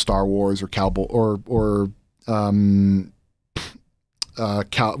you're playing Star Wars or Cowboy or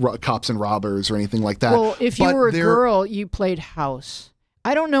Cops and Robbers or anything like that. Well, if you were a girl, you played House.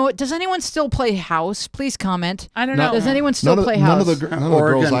 I don't know. Does anyone still play House? Please comment. I don't know. Does anyone still play None House? of the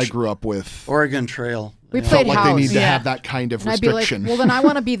girls I grew up with Oregon Trail. We felt played like House. they need to have that kind of And I'd be like, restriction. well, then I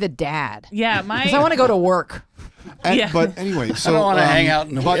want to be the dad. Yeah, Because I want to go to work. But anyway, so I don't want to hang out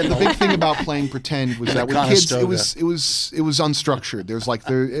in the But the big thing about playing pretend was that with kids, it Conestoga. was unstructured. There's like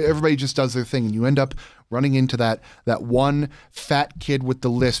everybody just does their thing, and you end up running into that one fat kid with the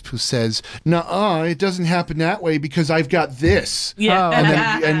lisp who says, "Nuh-uh, it doesn't happen that way because I've got this." Yeah. Oh,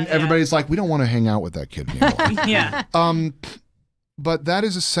 And everybody's like, "We don't want to hang out with that kid anymore." Yeah. But that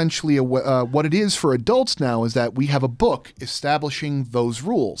is essentially what it is for adults now, is that we have a book establishing those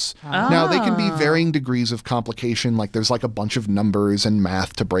rules. Now, they can be varying degrees of complication. Like there's like a bunch of numbers and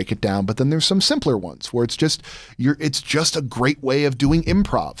math to break it down. But then there's some simpler ones where it's just a great way of doing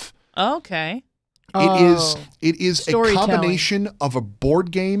improv. Okay. It is a Storytelling. combination of a board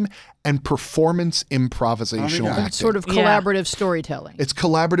game and performance improvisational acting. It's sort of collaborative storytelling. It's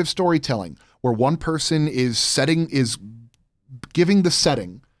collaborative storytelling where one person is giving the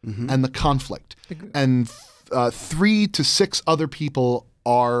setting and the conflict, and 3 to 6 other people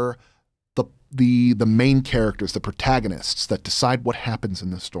are the main characters, the protagonists that decide what happens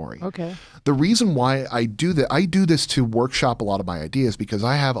in the story. Okay. The reason why I do this to workshop a lot of my ideas, because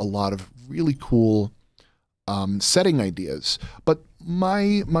I have a lot of really cool setting ideas, but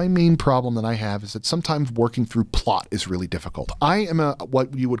my main problem that I have is that sometimes working through plot is really difficult. I am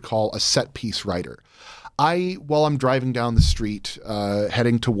what you would call a set piece writer. While I'm driving down the street,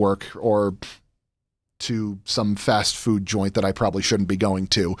 heading to work or to some fast food joint that I probably shouldn't be going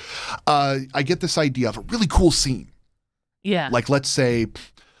to, I get this idea of a really cool scene. Yeah. Like, let's say,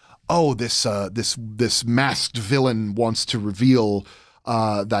 this masked villain wants to reveal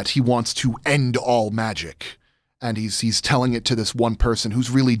that he wants to end all magic, and he's telling it to this one person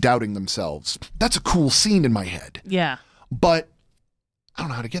who's really doubting themselves. That's a cool scene in my head. Yeah. But I don't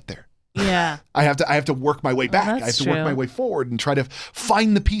know how to get there. Yeah. I have to work my way back. I have that's to work true. my way forward and try to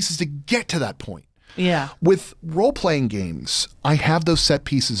find the pieces to get to that point. Yeah. With role-playing games, I have those set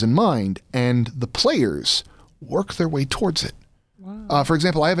pieces in mind, and the players work their way towards it. Wow. For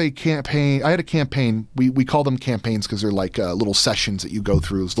example, I had a campaign. We call them campaigns because they're like little sessions that you go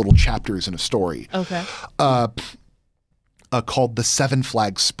through, as little chapters in a story. Okay. Called the Seven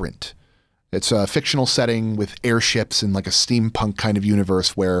Flags Sprint. It's a fictional setting with airships and like a steampunk kind of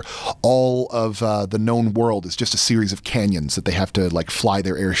universe where all of the known world is just a series of canyons that they have to like fly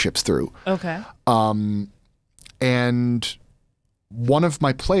their airships through. Okay. And one of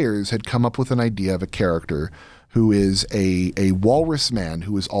my players had come up with an idea of a character who is a walrus man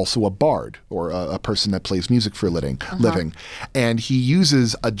who is also a bard, or a person that plays music for a living. And he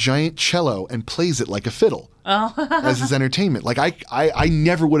uses a giant cello and plays it like a fiddle as his entertainment. Like I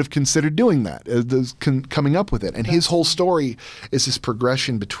never would have considered doing that, coming up with it. And his whole story is this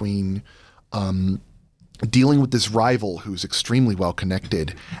progression between dealing with this rival who's extremely well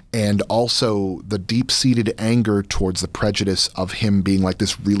connected, and also the deep-seated anger towards the prejudice of him being like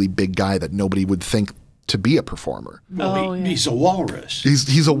this really big guy that nobody would think to be a performer. Well, he's a walrus.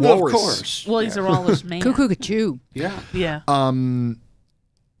 He's a walrus. Of course. Well, he's a walrus man. Cuckoo-ca-choo. Yeah. Yeah.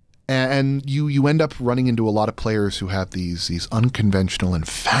 And you end up running into a lot of players who have these unconventional and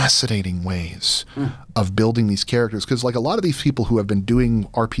fascinating ways of building these characters. Because like a lot of these people who have been doing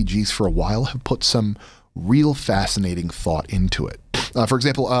RPGs for a while have put some real fascinating thought into it. For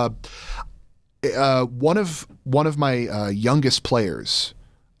example, one of my youngest players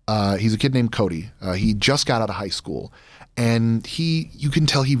He's a kid named Cody. He just got out of high school, and you can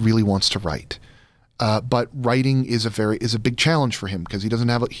tell he really wants to write. But writing is a big challenge for him because he doesn't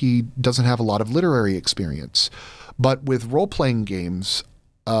have a lot of literary experience. But with role-playing games,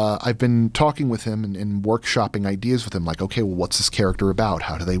 I've been talking with him and workshopping ideas with him, like, okay, well, what's this character about?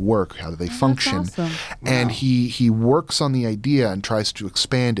 How do they work? How do they function? Awesome. And he works on the idea and tries to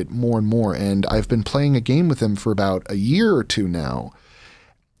expand it more and more. And I've been playing a game with him for about a year or two now,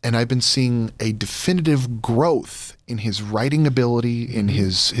 and I've been seeing a definitive growth in his writing ability, in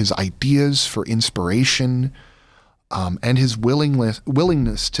his ideas for inspiration, and his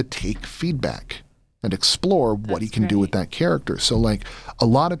willingness to take feedback and explore what he can do with that character. So, like, a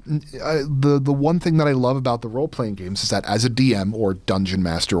lot of the one thing that I love about the role-playing games is that as a DM or dungeon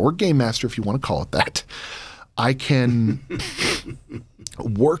master or game master, if you want to call it that, I can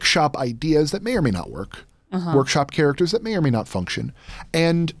workshop ideas that may or may not work, workshop characters that may or may not function,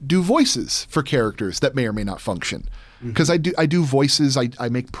 and do voices for characters that may or may not function. Because I do voices, I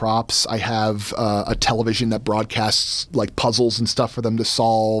make props, I have a television that broadcasts like puzzles and stuff for them to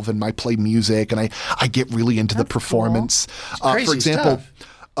solve, and I play music, and I get really into the performance. Cool. For example,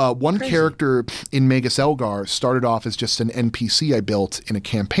 one character in Magus Elgar started off as just an NPC I built in a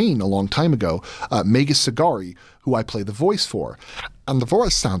campaign a long time ago, Magus Sagari, who I play the voice for. And the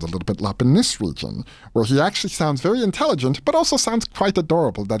voice sounds a little bit like in this region, where he actually sounds very intelligent, but also sounds quite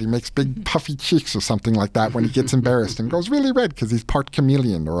adorable, that he makes big puffy cheeks or something like that when he gets embarrassed and goes really red because he's part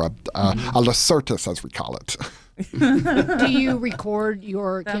chameleon, or a Lacertus, as we call it. Do you record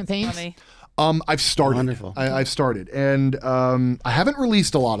your campaigns? Funny. I've started. Wonderful. I've started. And I haven't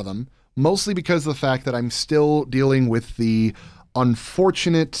released a lot of them, mostly because of the fact that I'm still dealing with the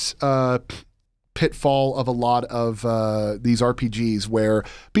unfortunate pitfall of a lot of these RPGs where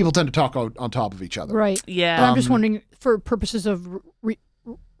people tend to talk on top of each other. Right. Yeah. I'm just wondering, for purposes of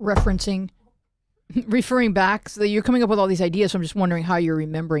referring back, so that you're coming up with all these ideas, so I'm just wondering how you're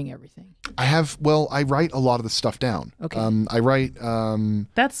remembering everything. I write a lot of the stuff down. Okay. I write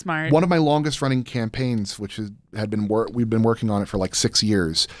That's smart. one of my longest running campaigns, which we've been working on it for like 6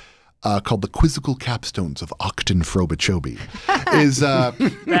 years, called The Quizzical Capstones of Octon Frobishobi,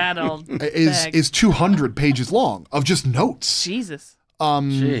 That old bag. is 200 pages long of just notes. Jesus.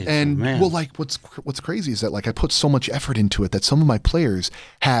 Jeez, And man. well, like what's crazy is that like I put so much effort into it that some of my players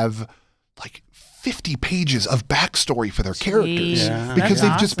have like 50 pages of backstory for their characters Yeah. because That's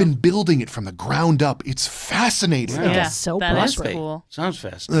they've just awesome. been building it from the ground up. It's fascinating Yeah. Yeah, so that is prosperous. cool. Sounds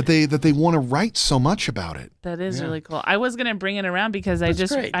fascinating. that they want to write so much about it. That is Yeah. really cool. I was gonna bring it around because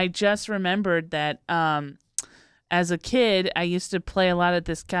great. I just remembered that as a kid I used to play a lot at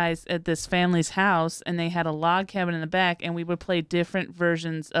this family's house, and they had a log cabin in the back, and we would play different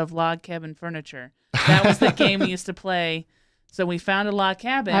versions of log cabin furniture. That was the game we used to play. So we found a log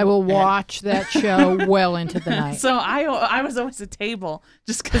cabin. I will watch that show well into the night. So I was always a table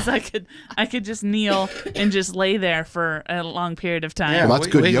just because I could just kneel and just lay there for a long period of time. Yeah, Well, that's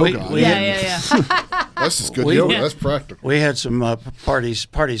good yoga. Yeah. This is good We- yoga. yeah. That's practical. We had some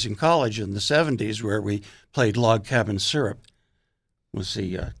parties in college in the 70s where we played log cabin syrup. Was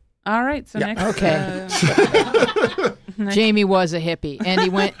the All right. So next. Okay. Jamie was a hippie, and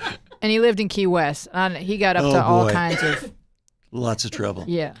he lived in Key West. And he got up Oh, to all boy. kinds of lots of trouble.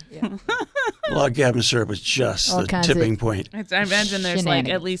 yeah. Log cabin syrup was just All the kinds of- tipping point. I imagine there's like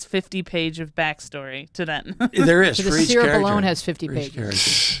Shenanigans. at least 50 page of backstory to that. There is So for the each syrup character. alone has 50 For each pages.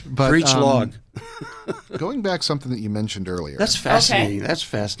 character. But for each log. going back something that you mentioned earlier. That's fascinating. That's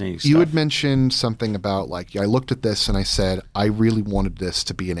fascinating stuff. You had mentioned something about like I looked at this and I said I really wanted this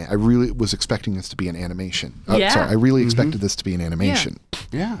to be I really was expecting this to be an animation. Yeah. Sorry, I really expected this to be an animation.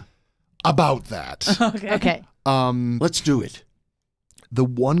 Yeah. About that, Okay. Okay. Let's do it. the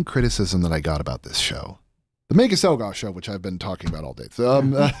one criticism that I got about this show, the Magus Elgar show, which I've been talking about all day,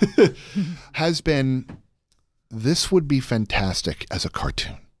 has been this would be fantastic as a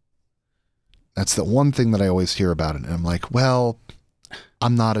cartoon. That's the one thing that I always hear about it, and I'm like, well,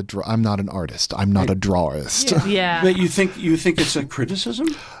 I'm not an artist. I'm not a drawerist. Yeah. But you think it's a criticism?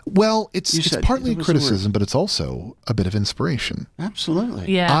 Well, it's said- partly what was the word? criticism, but it's also a bit of inspiration.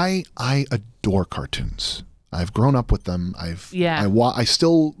 Absolutely. Yeah. I adore cartoons. I've grown up with them. Yeah. I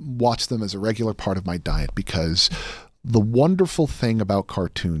still watch them as a regular part of my diet because the wonderful thing about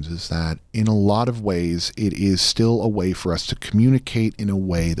cartoons is that in a lot of ways it is still a way for us to communicate in a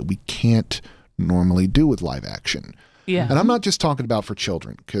way that we can't normally do with live action. Yeah. And I'm not just talking about for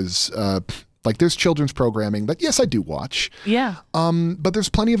children because like there's children's programming that yes I do watch. Yeah. But there's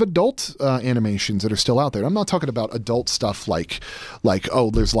plenty of adult animations that are still out there. I'm not talking about adult stuff like oh,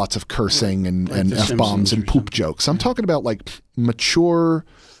 there's lots of cursing and Like The F-bombs Simpsons and or poop jokes. I'm talking about like mature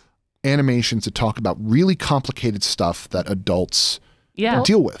animations that talk about really complicated stuff that adults Yeah.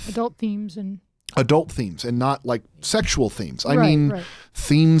 deal with. Adult themes and Adult themes and not like sexual themes. I Right, mean, right.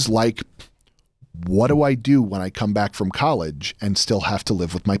 themes like, what do I do when I come back from college and still have to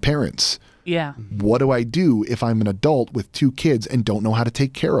live with my parents? Yeah. What do I do if I'm an adult with 2 kids and don't know how to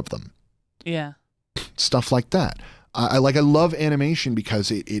take care of them? Yeah. Stuff like that. I love animation because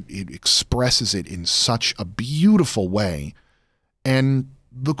it expresses it in such a beautiful way. And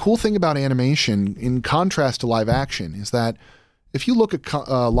the cool thing about animation, in contrast to live action, is that if you look at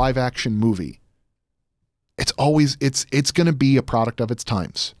a live action movie, it's always it's going to be a product of its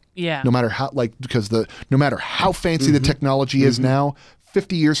times. Yeah. No matter how no matter how fancy the technology is now,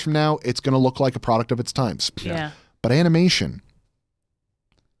 50 years from now, it's going to look like a product of its times. Yeah. But animation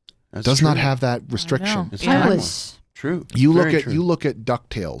That's does not true. have that restriction. It's Yeah. timeless. True. You look Very at true. you look at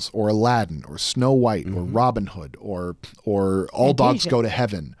DuckTales or Aladdin or Snow White or Robin Hood or All Dogs Fantasia. Go to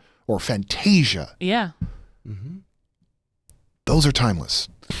Heaven or Fantasia. Yeah. Those are timeless.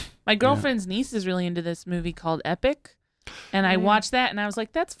 My girlfriend's niece is really into this movie called Epic. And I watched that and I was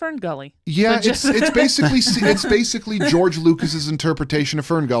like, that's Fern Gully. Yeah, So just- it's basically George Lucas's interpretation of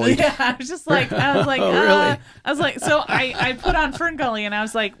Fern Gully. Yeah, I was just like, so I put on Fern Gully and I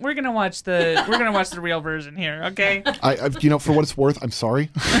was like, we're gonna watch the real version here, okay? For what it's worth, I'm sorry.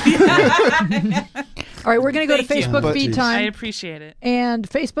 All right, we're going to go to Thank you. Facebook But- feed I time. appreciate it. And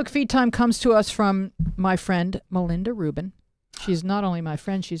Facebook feed time comes to us from my friend Melinda Rubin. She's not only my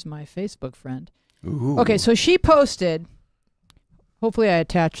friend, she's my Facebook friend. Ooh. Okay, so she posted, hopefully I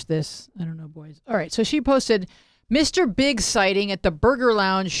attached this. I don't know, boys. All right, so she posted Mr. Big sighting at the Burger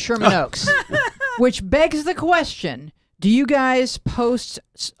Lounge, Sherman Oaks, which begs the question, do you guys post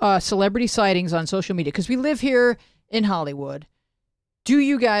celebrity sightings on social media? Because we live here in Hollywood. Do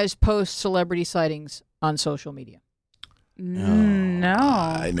you guys post celebrity sightings on social media? No.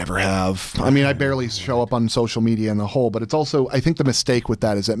 I never have. I mean, I barely show up on social media in the whole, but it's also, I think the mistake with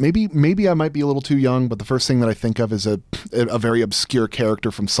that is that maybe I might be a little too young, but the first thing that I think of is a very obscure character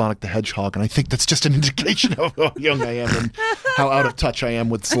from Sonic the Hedgehog, and I think that's just an indication of how young I am and how out of touch I am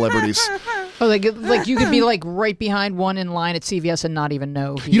with celebrities. Oh, like you could be like right behind one in line at CVS and not even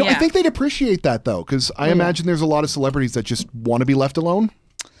know. You know, I Yeah. think they'd appreciate that, though, because I imagine there's a lot of celebrities that just want to be left alone.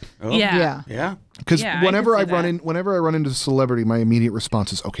 Oh. Yeah. Yeah. Yeah. Because Yeah, I whenever can see that. whenever I run into a celebrity, my immediate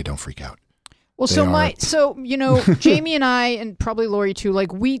response is, "Okay, don't freak out." Well, They so are- Jamie and I, and probably Lori too,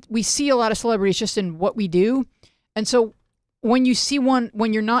 like we see a lot of celebrities just in what we do, and so when you see one,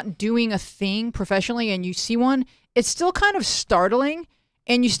 when you're not doing a thing professionally and you see one, it's still kind of startling,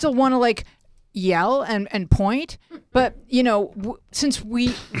 and you still want to like yell and point, but since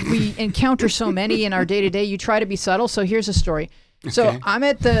we encounter so many in our day to day, you try to be subtle. So here's a story. So Okay. I'm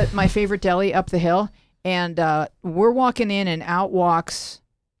at my favorite deli up the hill, and we're walking in, and out walks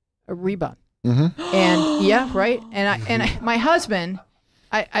Reba. And yeah, right. And my husband,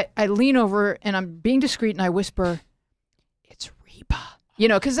 I lean over and I'm being discreet and I whisper, "It's Reba,"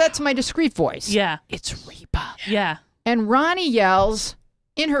 because that's my discreet voice. Yeah. It's Reba. Yeah. And Ronnie yells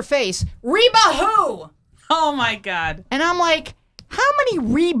in her face, "Reba who?" Oh my God. And I'm like, "How many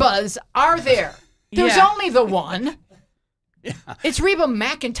Rebas are there? There's Yeah. only the one." It's Reba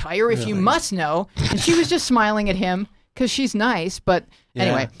McEntire, if you must know. And she was just smiling at him because she's nice. But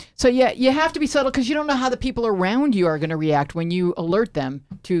anyway, so yeah, you have to be subtle because you don't know how the people around you are going to react when you alert them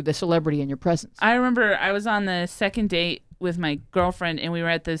to the celebrity in your presence. I remember I was on the second date with my girlfriend and we were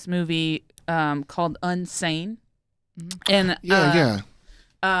at this movie called Unsane. And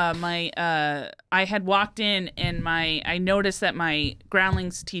I had walked in and I noticed that my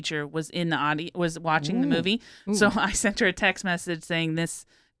Groundlings teacher was in the was watching the movie. So I sent her a text message saying this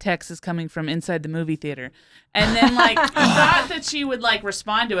text is coming from inside the movie theater. And then thought that she would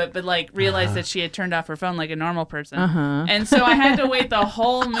respond to it, but realized that she had turned off her phone like a normal person. And so I had to wait the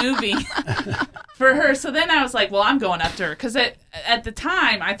whole movie for her. So then I was like, well, I'm going up to her because at the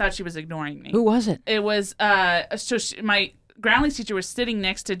time I thought she was ignoring me. Who was it? It was my Groundlings teacher was sitting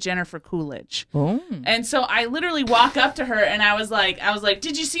next to Jennifer Coolidge. Oh. And so I literally walk up to her and I was like,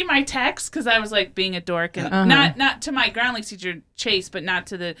 did you see my text? Because I was being a dork and not to my Groundlings teacher Chase, but not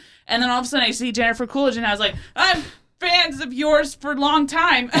to the. And then all of a sudden I see Jennifer Coolidge and I was like, I'm fans of yours for a long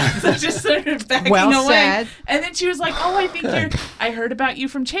time. So just sort of backing away. Said. And then she was like, oh, I heard about you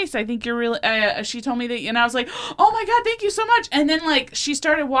from Chase. I think you're really, she told me that, and I was like, oh my God, thank you so much. And then she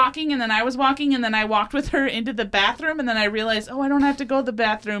started walking and then I was walking and then I walked with her into the bathroom and then I realized, I don't have to go to the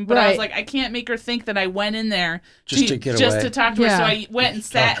bathroom. But I was like, I can't make her think that I went in there Just to get just away. to talk to her. Yeah. So I went and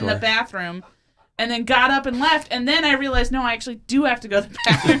sat in the bathroom. and then got up and left. And then I realized, no, I actually do have to go to the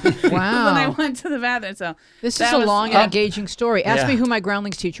bathroom. Wow. Then I went to the bathroom. So This that is a was- long and engaging story. Ask Yeah. me who my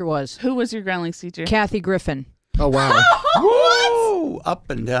groundlings teacher was. Who was your groundlings teacher? Kathy Griffin. Oh wow. Woo! Up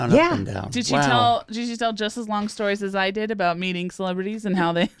and down, Yeah. up and down. Did she Wow. tell just as long stories as I did about meeting celebrities and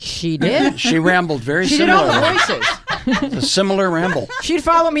how they? She did. She rambled very She did all the similarly. voices. A similar ramble. She'd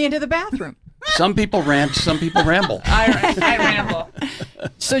follow me into the bathroom. Some people rant, some people ramble. I ramble.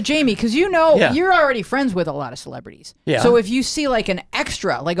 So Jamie, because you know Yeah. you're already friends with a lot of celebrities. Yeah. So if you see like an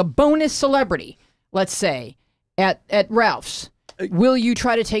extra, like a bonus celebrity, let's say at Ralph's, will you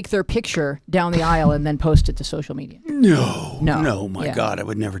try to take their picture down the aisle and then post it to social media? No, my Yeah. God, I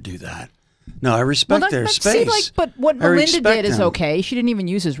would never do that. No, I respect their but space. See, but what I Melinda respect did is them. okay. She didn't even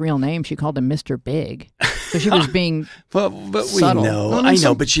use his real name. She called him Mr. Big. So she was being But we subtle. know. Well, I know,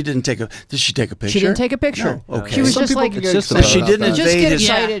 some- but she didn't take a. Did she take a picture? She didn't take a picture. No, okay. She was Some just people like can It's get just excited But she about didn't that. Just invade get his.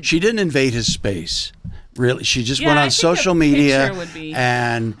 excited. She didn't invade his space. Really, she just Yeah, went I on think social a media picture would be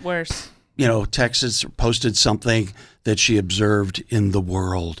and Worse. texted, posted something that she observed in the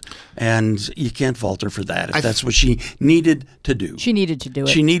world, and you can't fault her for that. If that's what she needed to do, she needed to do it.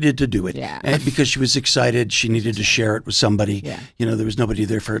 She needed to do it. Yeah. And because she was excited, she needed to share it with somebody. Yeah. There was nobody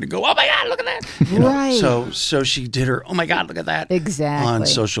there for her to go, oh my God, look at that. Right. So she did her, oh my God, look at that. Exactly. On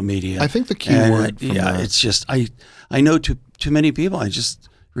social media. I think the key And, word from yeah, that- it's just, I know too many people. I just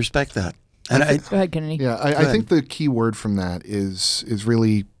respect that. And Go ahead, Kennedy. Yeah, I ahead. think the key word from that is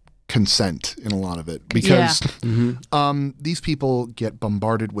really consent in a lot of it, because these people get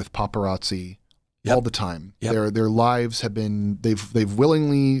bombarded with paparazzi Yep. all the time. Yep. Their lives have been they've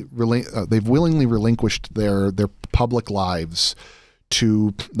willingly relinquished their public lives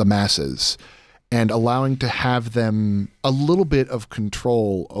to the masses, and allowing to have them a little bit of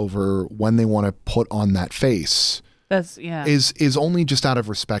control over when they want to put on that face That's yeah. is only just out of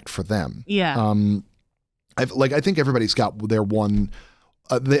respect for them. Yeah. I think everybody's got their one.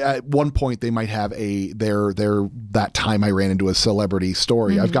 At one point, they might have their that time I ran into a celebrity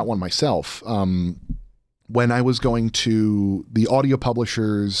story. I've got one myself. When I was going to the Audio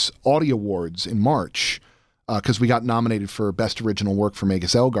Publishers Audio Awards in March, because we got nominated for Best Original Work for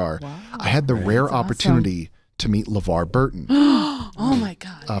Magus Elgar, I had the rare opportunity to meet LeVar Burton. Oh my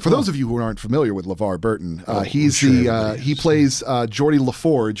God. For those of you who aren't familiar with LeVar Burton, he's he plays Geordie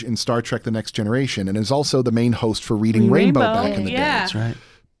LaForge in Star Trek: The Next Generation, and is also the main host for Reading Rainbow back in the day. That's right.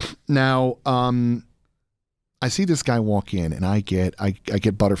 Now, I see this guy walk in, and I get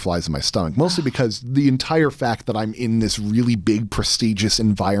butterflies in my stomach, mostly because the entire fact that I'm in this really big, prestigious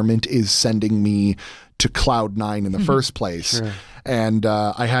environment is sending me to cloud nine in the first place. Sure. And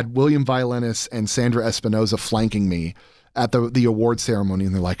I had William Violenis and Sandra Espinosa flanking me at the award ceremony,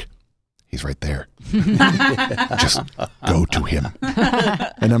 and they're like, "He's right there. Just go to him."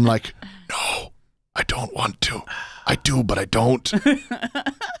 And I'm like, "No, I don't want to. I do, but I don't."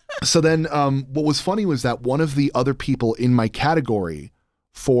 So then what was funny was that one of the other people in my category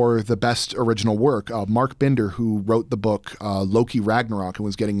for the best original work, Mark Binder, who wrote the book Loki Ragnarok and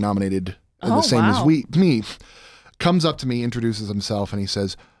was getting nominated the same as me, comes up to me, introduces himself, and he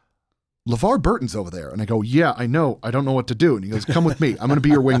says, "LeVar Burton's over there." And I go, "Yeah, I know. I don't know what to do." And he goes, "Come with me. I'm going to be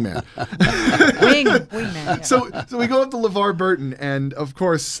your wingman." Wingman. Yeah. So we go up to LeVar Burton, and of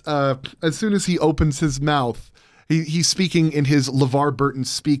course, as soon as he opens his mouth, he's speaking in his LeVar Burton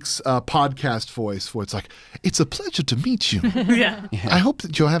Speaks podcast voice, where it's like, "It's a pleasure to meet you. Yeah. I hope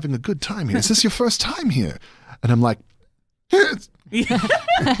that you're having a good time here. Is this your first time here?" And I'm like, "Yes."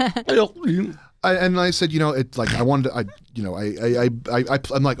 And I said, it's like I wanted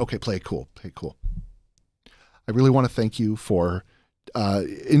to, I'm like, "Okay, play it cool. I really want to thank you for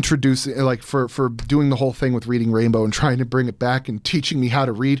introducing, for doing the whole thing with Reading Rainbow and trying to bring it back and teaching me how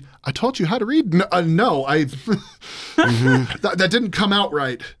to read. I taught you how to read? No, I that didn't come out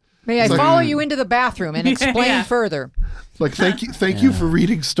right. May I follow you into the bathroom and explain further? Like, thank you for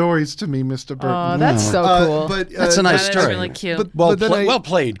reading stories to me, Mr. Burton." Oh, that's so cool. But That's a nice That is story. really cute. Well then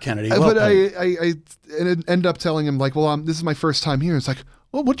played, Kennedy. but played. I end up telling him, like, "Well, this is my first time here." It's like,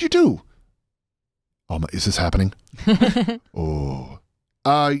 "Well, what'd you do?" "Oh, is this happening?" "Oh,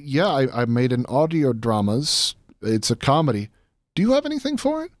 yeah, I made an audio dramas. It's a comedy. Do you have anything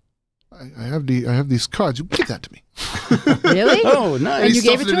for it?" I have these cards. You give that to me." Really? Oh, nice. And you He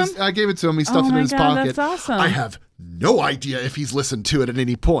gave stuffed it to in him? I gave it to him. He stuffed it in his pocket. That's awesome. I have no idea if he's listened to it at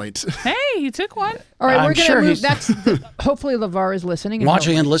any point. Hey, you took one. All right, I'm we're going to sure move. he's- Hopefully LeVar is listening.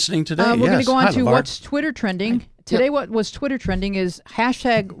 Watching and listening today. We're going to yes. go on Hi, to LeVar. what's Twitter trending. Today, what was Twitter trending is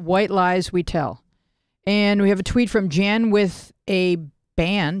hashtag White Lies We Tell. And we have a tweet from Jan with a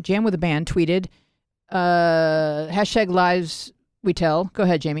band tweeted, hashtag Lies We Tell. Go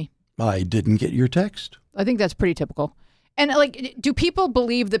ahead, Jamie. I didn't get your text. I think that's pretty typical. And like, do people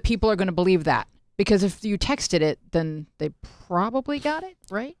believe that people are going to believe that? Because if you texted it, then they probably got it,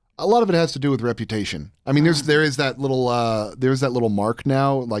 right? A lot of it has to do with reputation. I mean, there is that little mark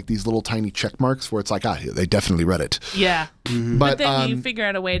now, like these little tiny check marks where it's like, they definitely read it. Yeah. Mm-hmm. But then you figure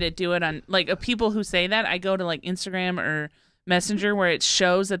out a way to do it on, like, people who say that, I go to like Instagram or Messenger where it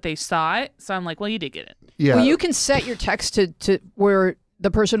shows that they saw it. So I'm like, well, you did get it. Yeah. Well, you can set your text to where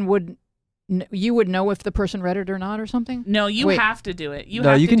the person would know if the person read it or not or something. No, you Wait. have to do it. You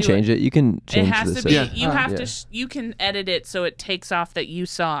can change it. You can change it has the to be. setting. You have to. You can edit it so it takes off that you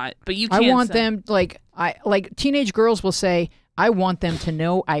saw it, but you can't. I want them like teenage girls will say, I want them to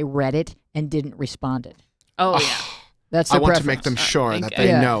know I read it and didn't respond it. Oh yeah. That's I their want preference. to make them sure think- that they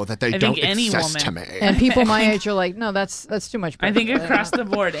Yeah. know that they I don't think any access woman- to me. And people my age are like, no, that's too much. I think pressure. across the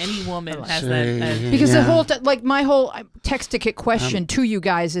board, any woman has that. Because Yeah. the whole my whole text ticket question to you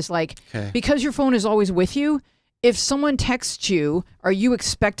guys is like, Okay. because your phone is always with you, if someone texts you, are you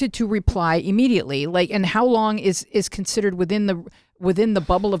expected to reply immediately? Like, and how long is considered within the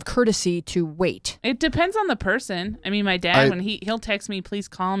bubble of courtesy to wait? It depends on the person. I mean, my dad, when he'll text me, please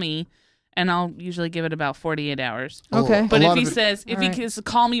call me, and I'll usually give it about 48 hours. Okay. But A if lot he of it- says, if All right. he says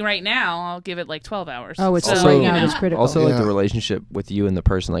call me right now, I'll give it like 12 hours. Oh, it's Also, right now. you know. It's critical. Also, like Yeah. the relationship with you and the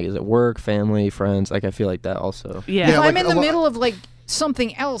person, like is it work, family, friends? Like I feel like that also. Yeah. if Yeah, I'm like in the a lot- middle of like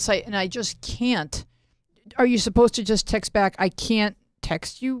something else, and I just can't. Are you supposed to just text back? I can't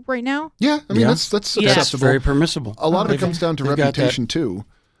text you right now. Yeah, I mean Yeah. that's Yeah. That's acceptable. very permissible. A lot of it They've- comes down to they've got that. reputation too.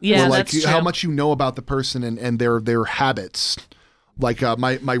 Yeah, Or, like that's how true. much you know about the person and their habits. Like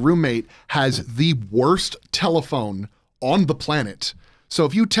my roommate has the worst telephone on the planet. So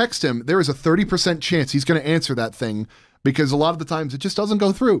if you text him, there is a 30% chance he's going to answer that thing because a lot of the times it just doesn't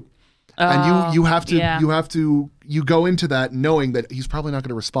go through. And you have to go into that knowing that he's probably not going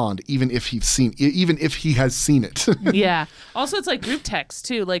to respond even if he has seen it. Yeah. Also, it's like group text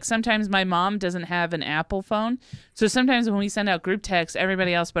too. Like sometimes my mom doesn't have an Apple phone, so sometimes when we send out group text,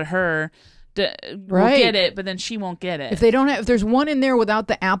 everybody else but her will Right. get it, but then she won't get it. If there's one in there without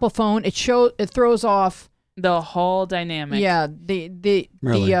the Apple phone, it throws off. The whole dynamic. Yeah, the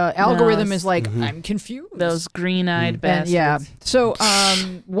Really? algorithm No, is like, I'm confused. Those green-eyed And bastards. yeah. So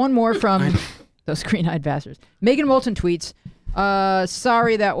one more from those green-eyed bastards. Megan Moulton tweets,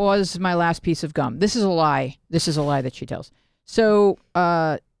 sorry, that was my last piece of gum. This is a lie. This is a lie that she tells. So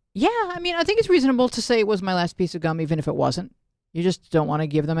yeah, I mean, I think it's reasonable to say it was my last piece of gum, even if it wasn't. You just don't want to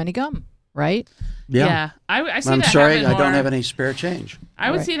give them any gum, right? Yeah. I see I'm that sorry, happen I don't more- have any spare change. I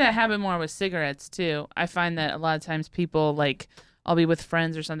would Right. see that happen more with cigarettes too. I find that a lot of times people like I'll be with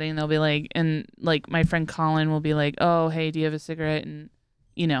friends or something and they'll be like, and like my friend Colin will be like, oh, hey, do you have a cigarette? And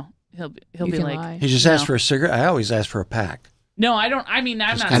you know, he'll You be can like, lie. He just No. asked for a cigarette. I always ask for a pack. no, I don't. I mean,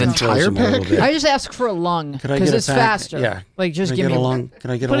 I'm Just not. kind of smoking. entire throws them a little pack? bit. I just ask for a lung Could I because get a it's pack? faster. Yeah. Like, just Can I give get me a lung? Can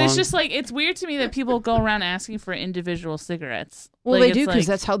I get a But lung? it's just like it's weird to me that people go around asking for individual cigarettes. Well, Like, they do it's because like-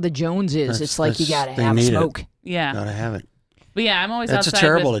 that's how the Jones is. That's- It's like you that's- got to they have need it. smoke. yeah. Gotta have it. But yeah, I'm always That's a outside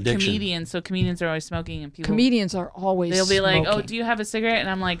terrible with addiction. comedians, so comedians are always smoking, and people Comedians are always they'll be like, "Oh, smoking. do you have a cigarette?" And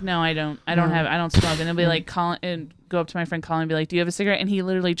I'm like, "No, I don't. I don't smoke." And they'll be like, "Colin," and go up to my friend Colin and be like, "Do you have a cigarette?" And he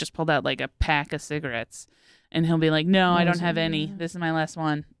literally just pulled out like a pack of cigarettes, and he'll be like, "No, I don't have any. This is my last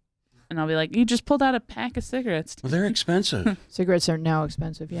one." And I'll be like, "You just pulled out a pack of cigarettes." Well, they're expensive. Cigarettes are now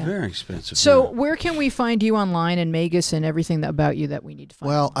expensive, yeah. Very expensive. So yeah. where can we find you online and Megas and everything about you that we need to find?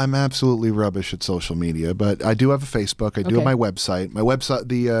 Well, I'm absolutely rubbish at social media, but I do have a Facebook. I do have Okay. my website. My website,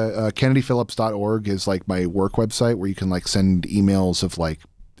 the KennedyPhillips.org, is like my work website where you can like send emails of like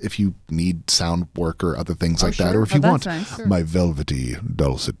if you need sound work or other things like that, sure. or if Oh, you that's want nice. Sure. my velvety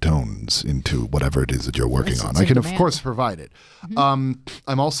dulcet tones into whatever it is that you're working It's on, in I can of demand. course provide it. I'm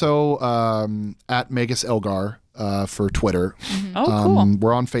also at Megas Elgar for Twitter. Oh, cool.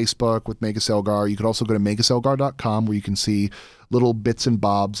 We're on Facebook with Megas Elgar. You could also go to megaselgar.com where you can see little bits and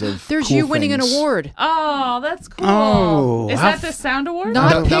bobs of There's cool you winning things. an award. Oh, that's cool. Oh, is how that the sound award?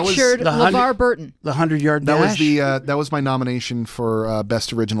 Not that was pictured the LeVar Burton. the 100-yard That was dash. that was my nomination for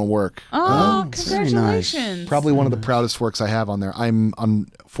best original work. Oh, very congratulations. Probably one of the proudest works I have on there. I'm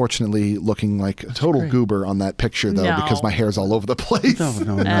unfortunately looking like a total goober on that picture though No. because my hair's all over the place. No.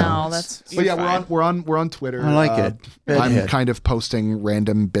 No, that's. But yeah, you're fine. we're on Twitter. I like it. I'm Bedhead. kind of posting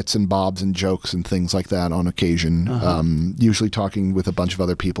random bits and bobs and jokes and things like that on occasion. Usually talking with a bunch of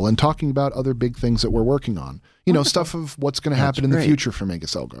other people and talking about other big things that we're working on. You know, stuff of what's going to happen in the great. future for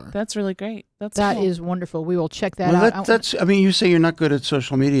Megas Elgar. That's really great. That's That cool. is wonderful. We will check that Well, out. that's. I mean, you say you're not good at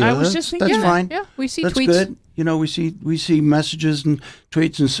social media. I was That's- just thinking that's that. fine. Yeah, we see That's tweets. good. You know, we see messages and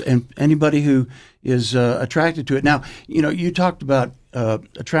tweets and anybody who is attracted to it. Now, you know, you talked about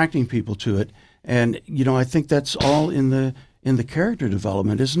attracting people to it. And I think that's all in the character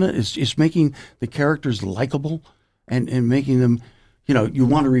development, isn't it? It's making the characters likable and making them, you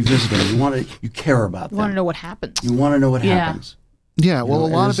want to revisit them. You care about them. You want to know what happens. You want to know what happens. Yeah, well,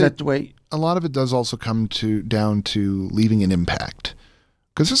 a lot of it does also come down to leaving an impact.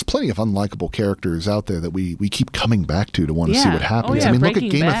 Because there's plenty of unlikable characters out there that we keep coming back to want to see what happens. Oh, yeah, I mean, look Breaking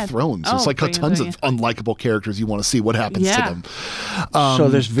at Game Bad. of Thrones. Oh, It's like Breaking tons Bad. of unlikable characters you want to see what happens to them. So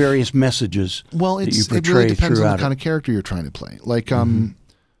there's various messages Well, that you it portray really depends on throughout the kind of character you're trying to play. Like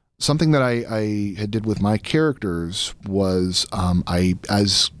something that I had did with my characters was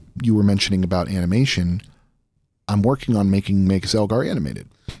as you were mentioning about animation, I'm working on making Make Zelgar animated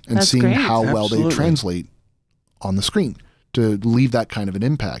and That's seeing great. how well they Absolutely. translate on the screen to leave that kind of an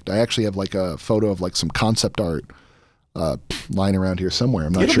impact. I actually have like a photo of like some concept art lying around here somewhere.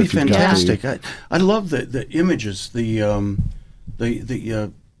 I'm not It'll sure be if you've fantastic. got I love the images, the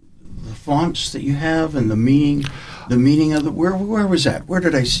fonts that you have, and the meaning of the. Where was that? Where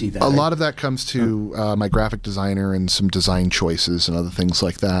did I see that? a lot of that comes to my graphic designer and some design choices and other things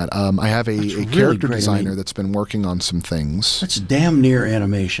like that. I have a really character great. I designer mean, that's been working on some things. That's damn near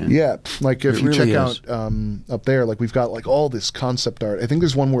animation. Yeah, like if It you really check is. out up there, like we've got like all this concept art. I think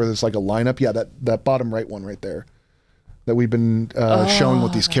there's one where there's like a lineup. Yeah, that bottom right one right there, that we've been showing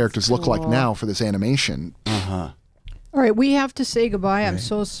what these characters look like now for this animation. All right, we have to say goodbye. I'm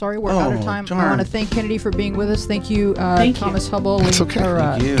so sorry we're out of Oh, time. I darn. want to thank Kennedy for being with us. Thank you, Thank you. Thomas Hubble. It's okay.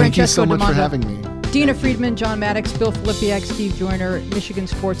 Thank you. Thank you so Francesco much for D'Amanda, having me. Dina Friedman, John Maddox, Bill Filipiak, Steve Joyner, Michigan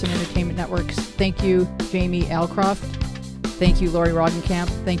Sports and Entertainment Networks. Thank you, Jamie Alcroft. Thank you, Lori Roggenkamp.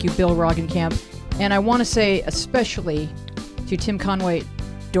 Thank you, Bill Roggenkamp. And I want to say especially to Tim Conway,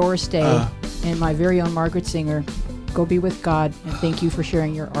 Doris Day, and my very own Margaret Singer, go be with God, and thank you for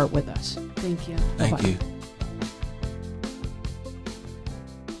sharing your art with us. Thank you. Thank Bye-bye. you.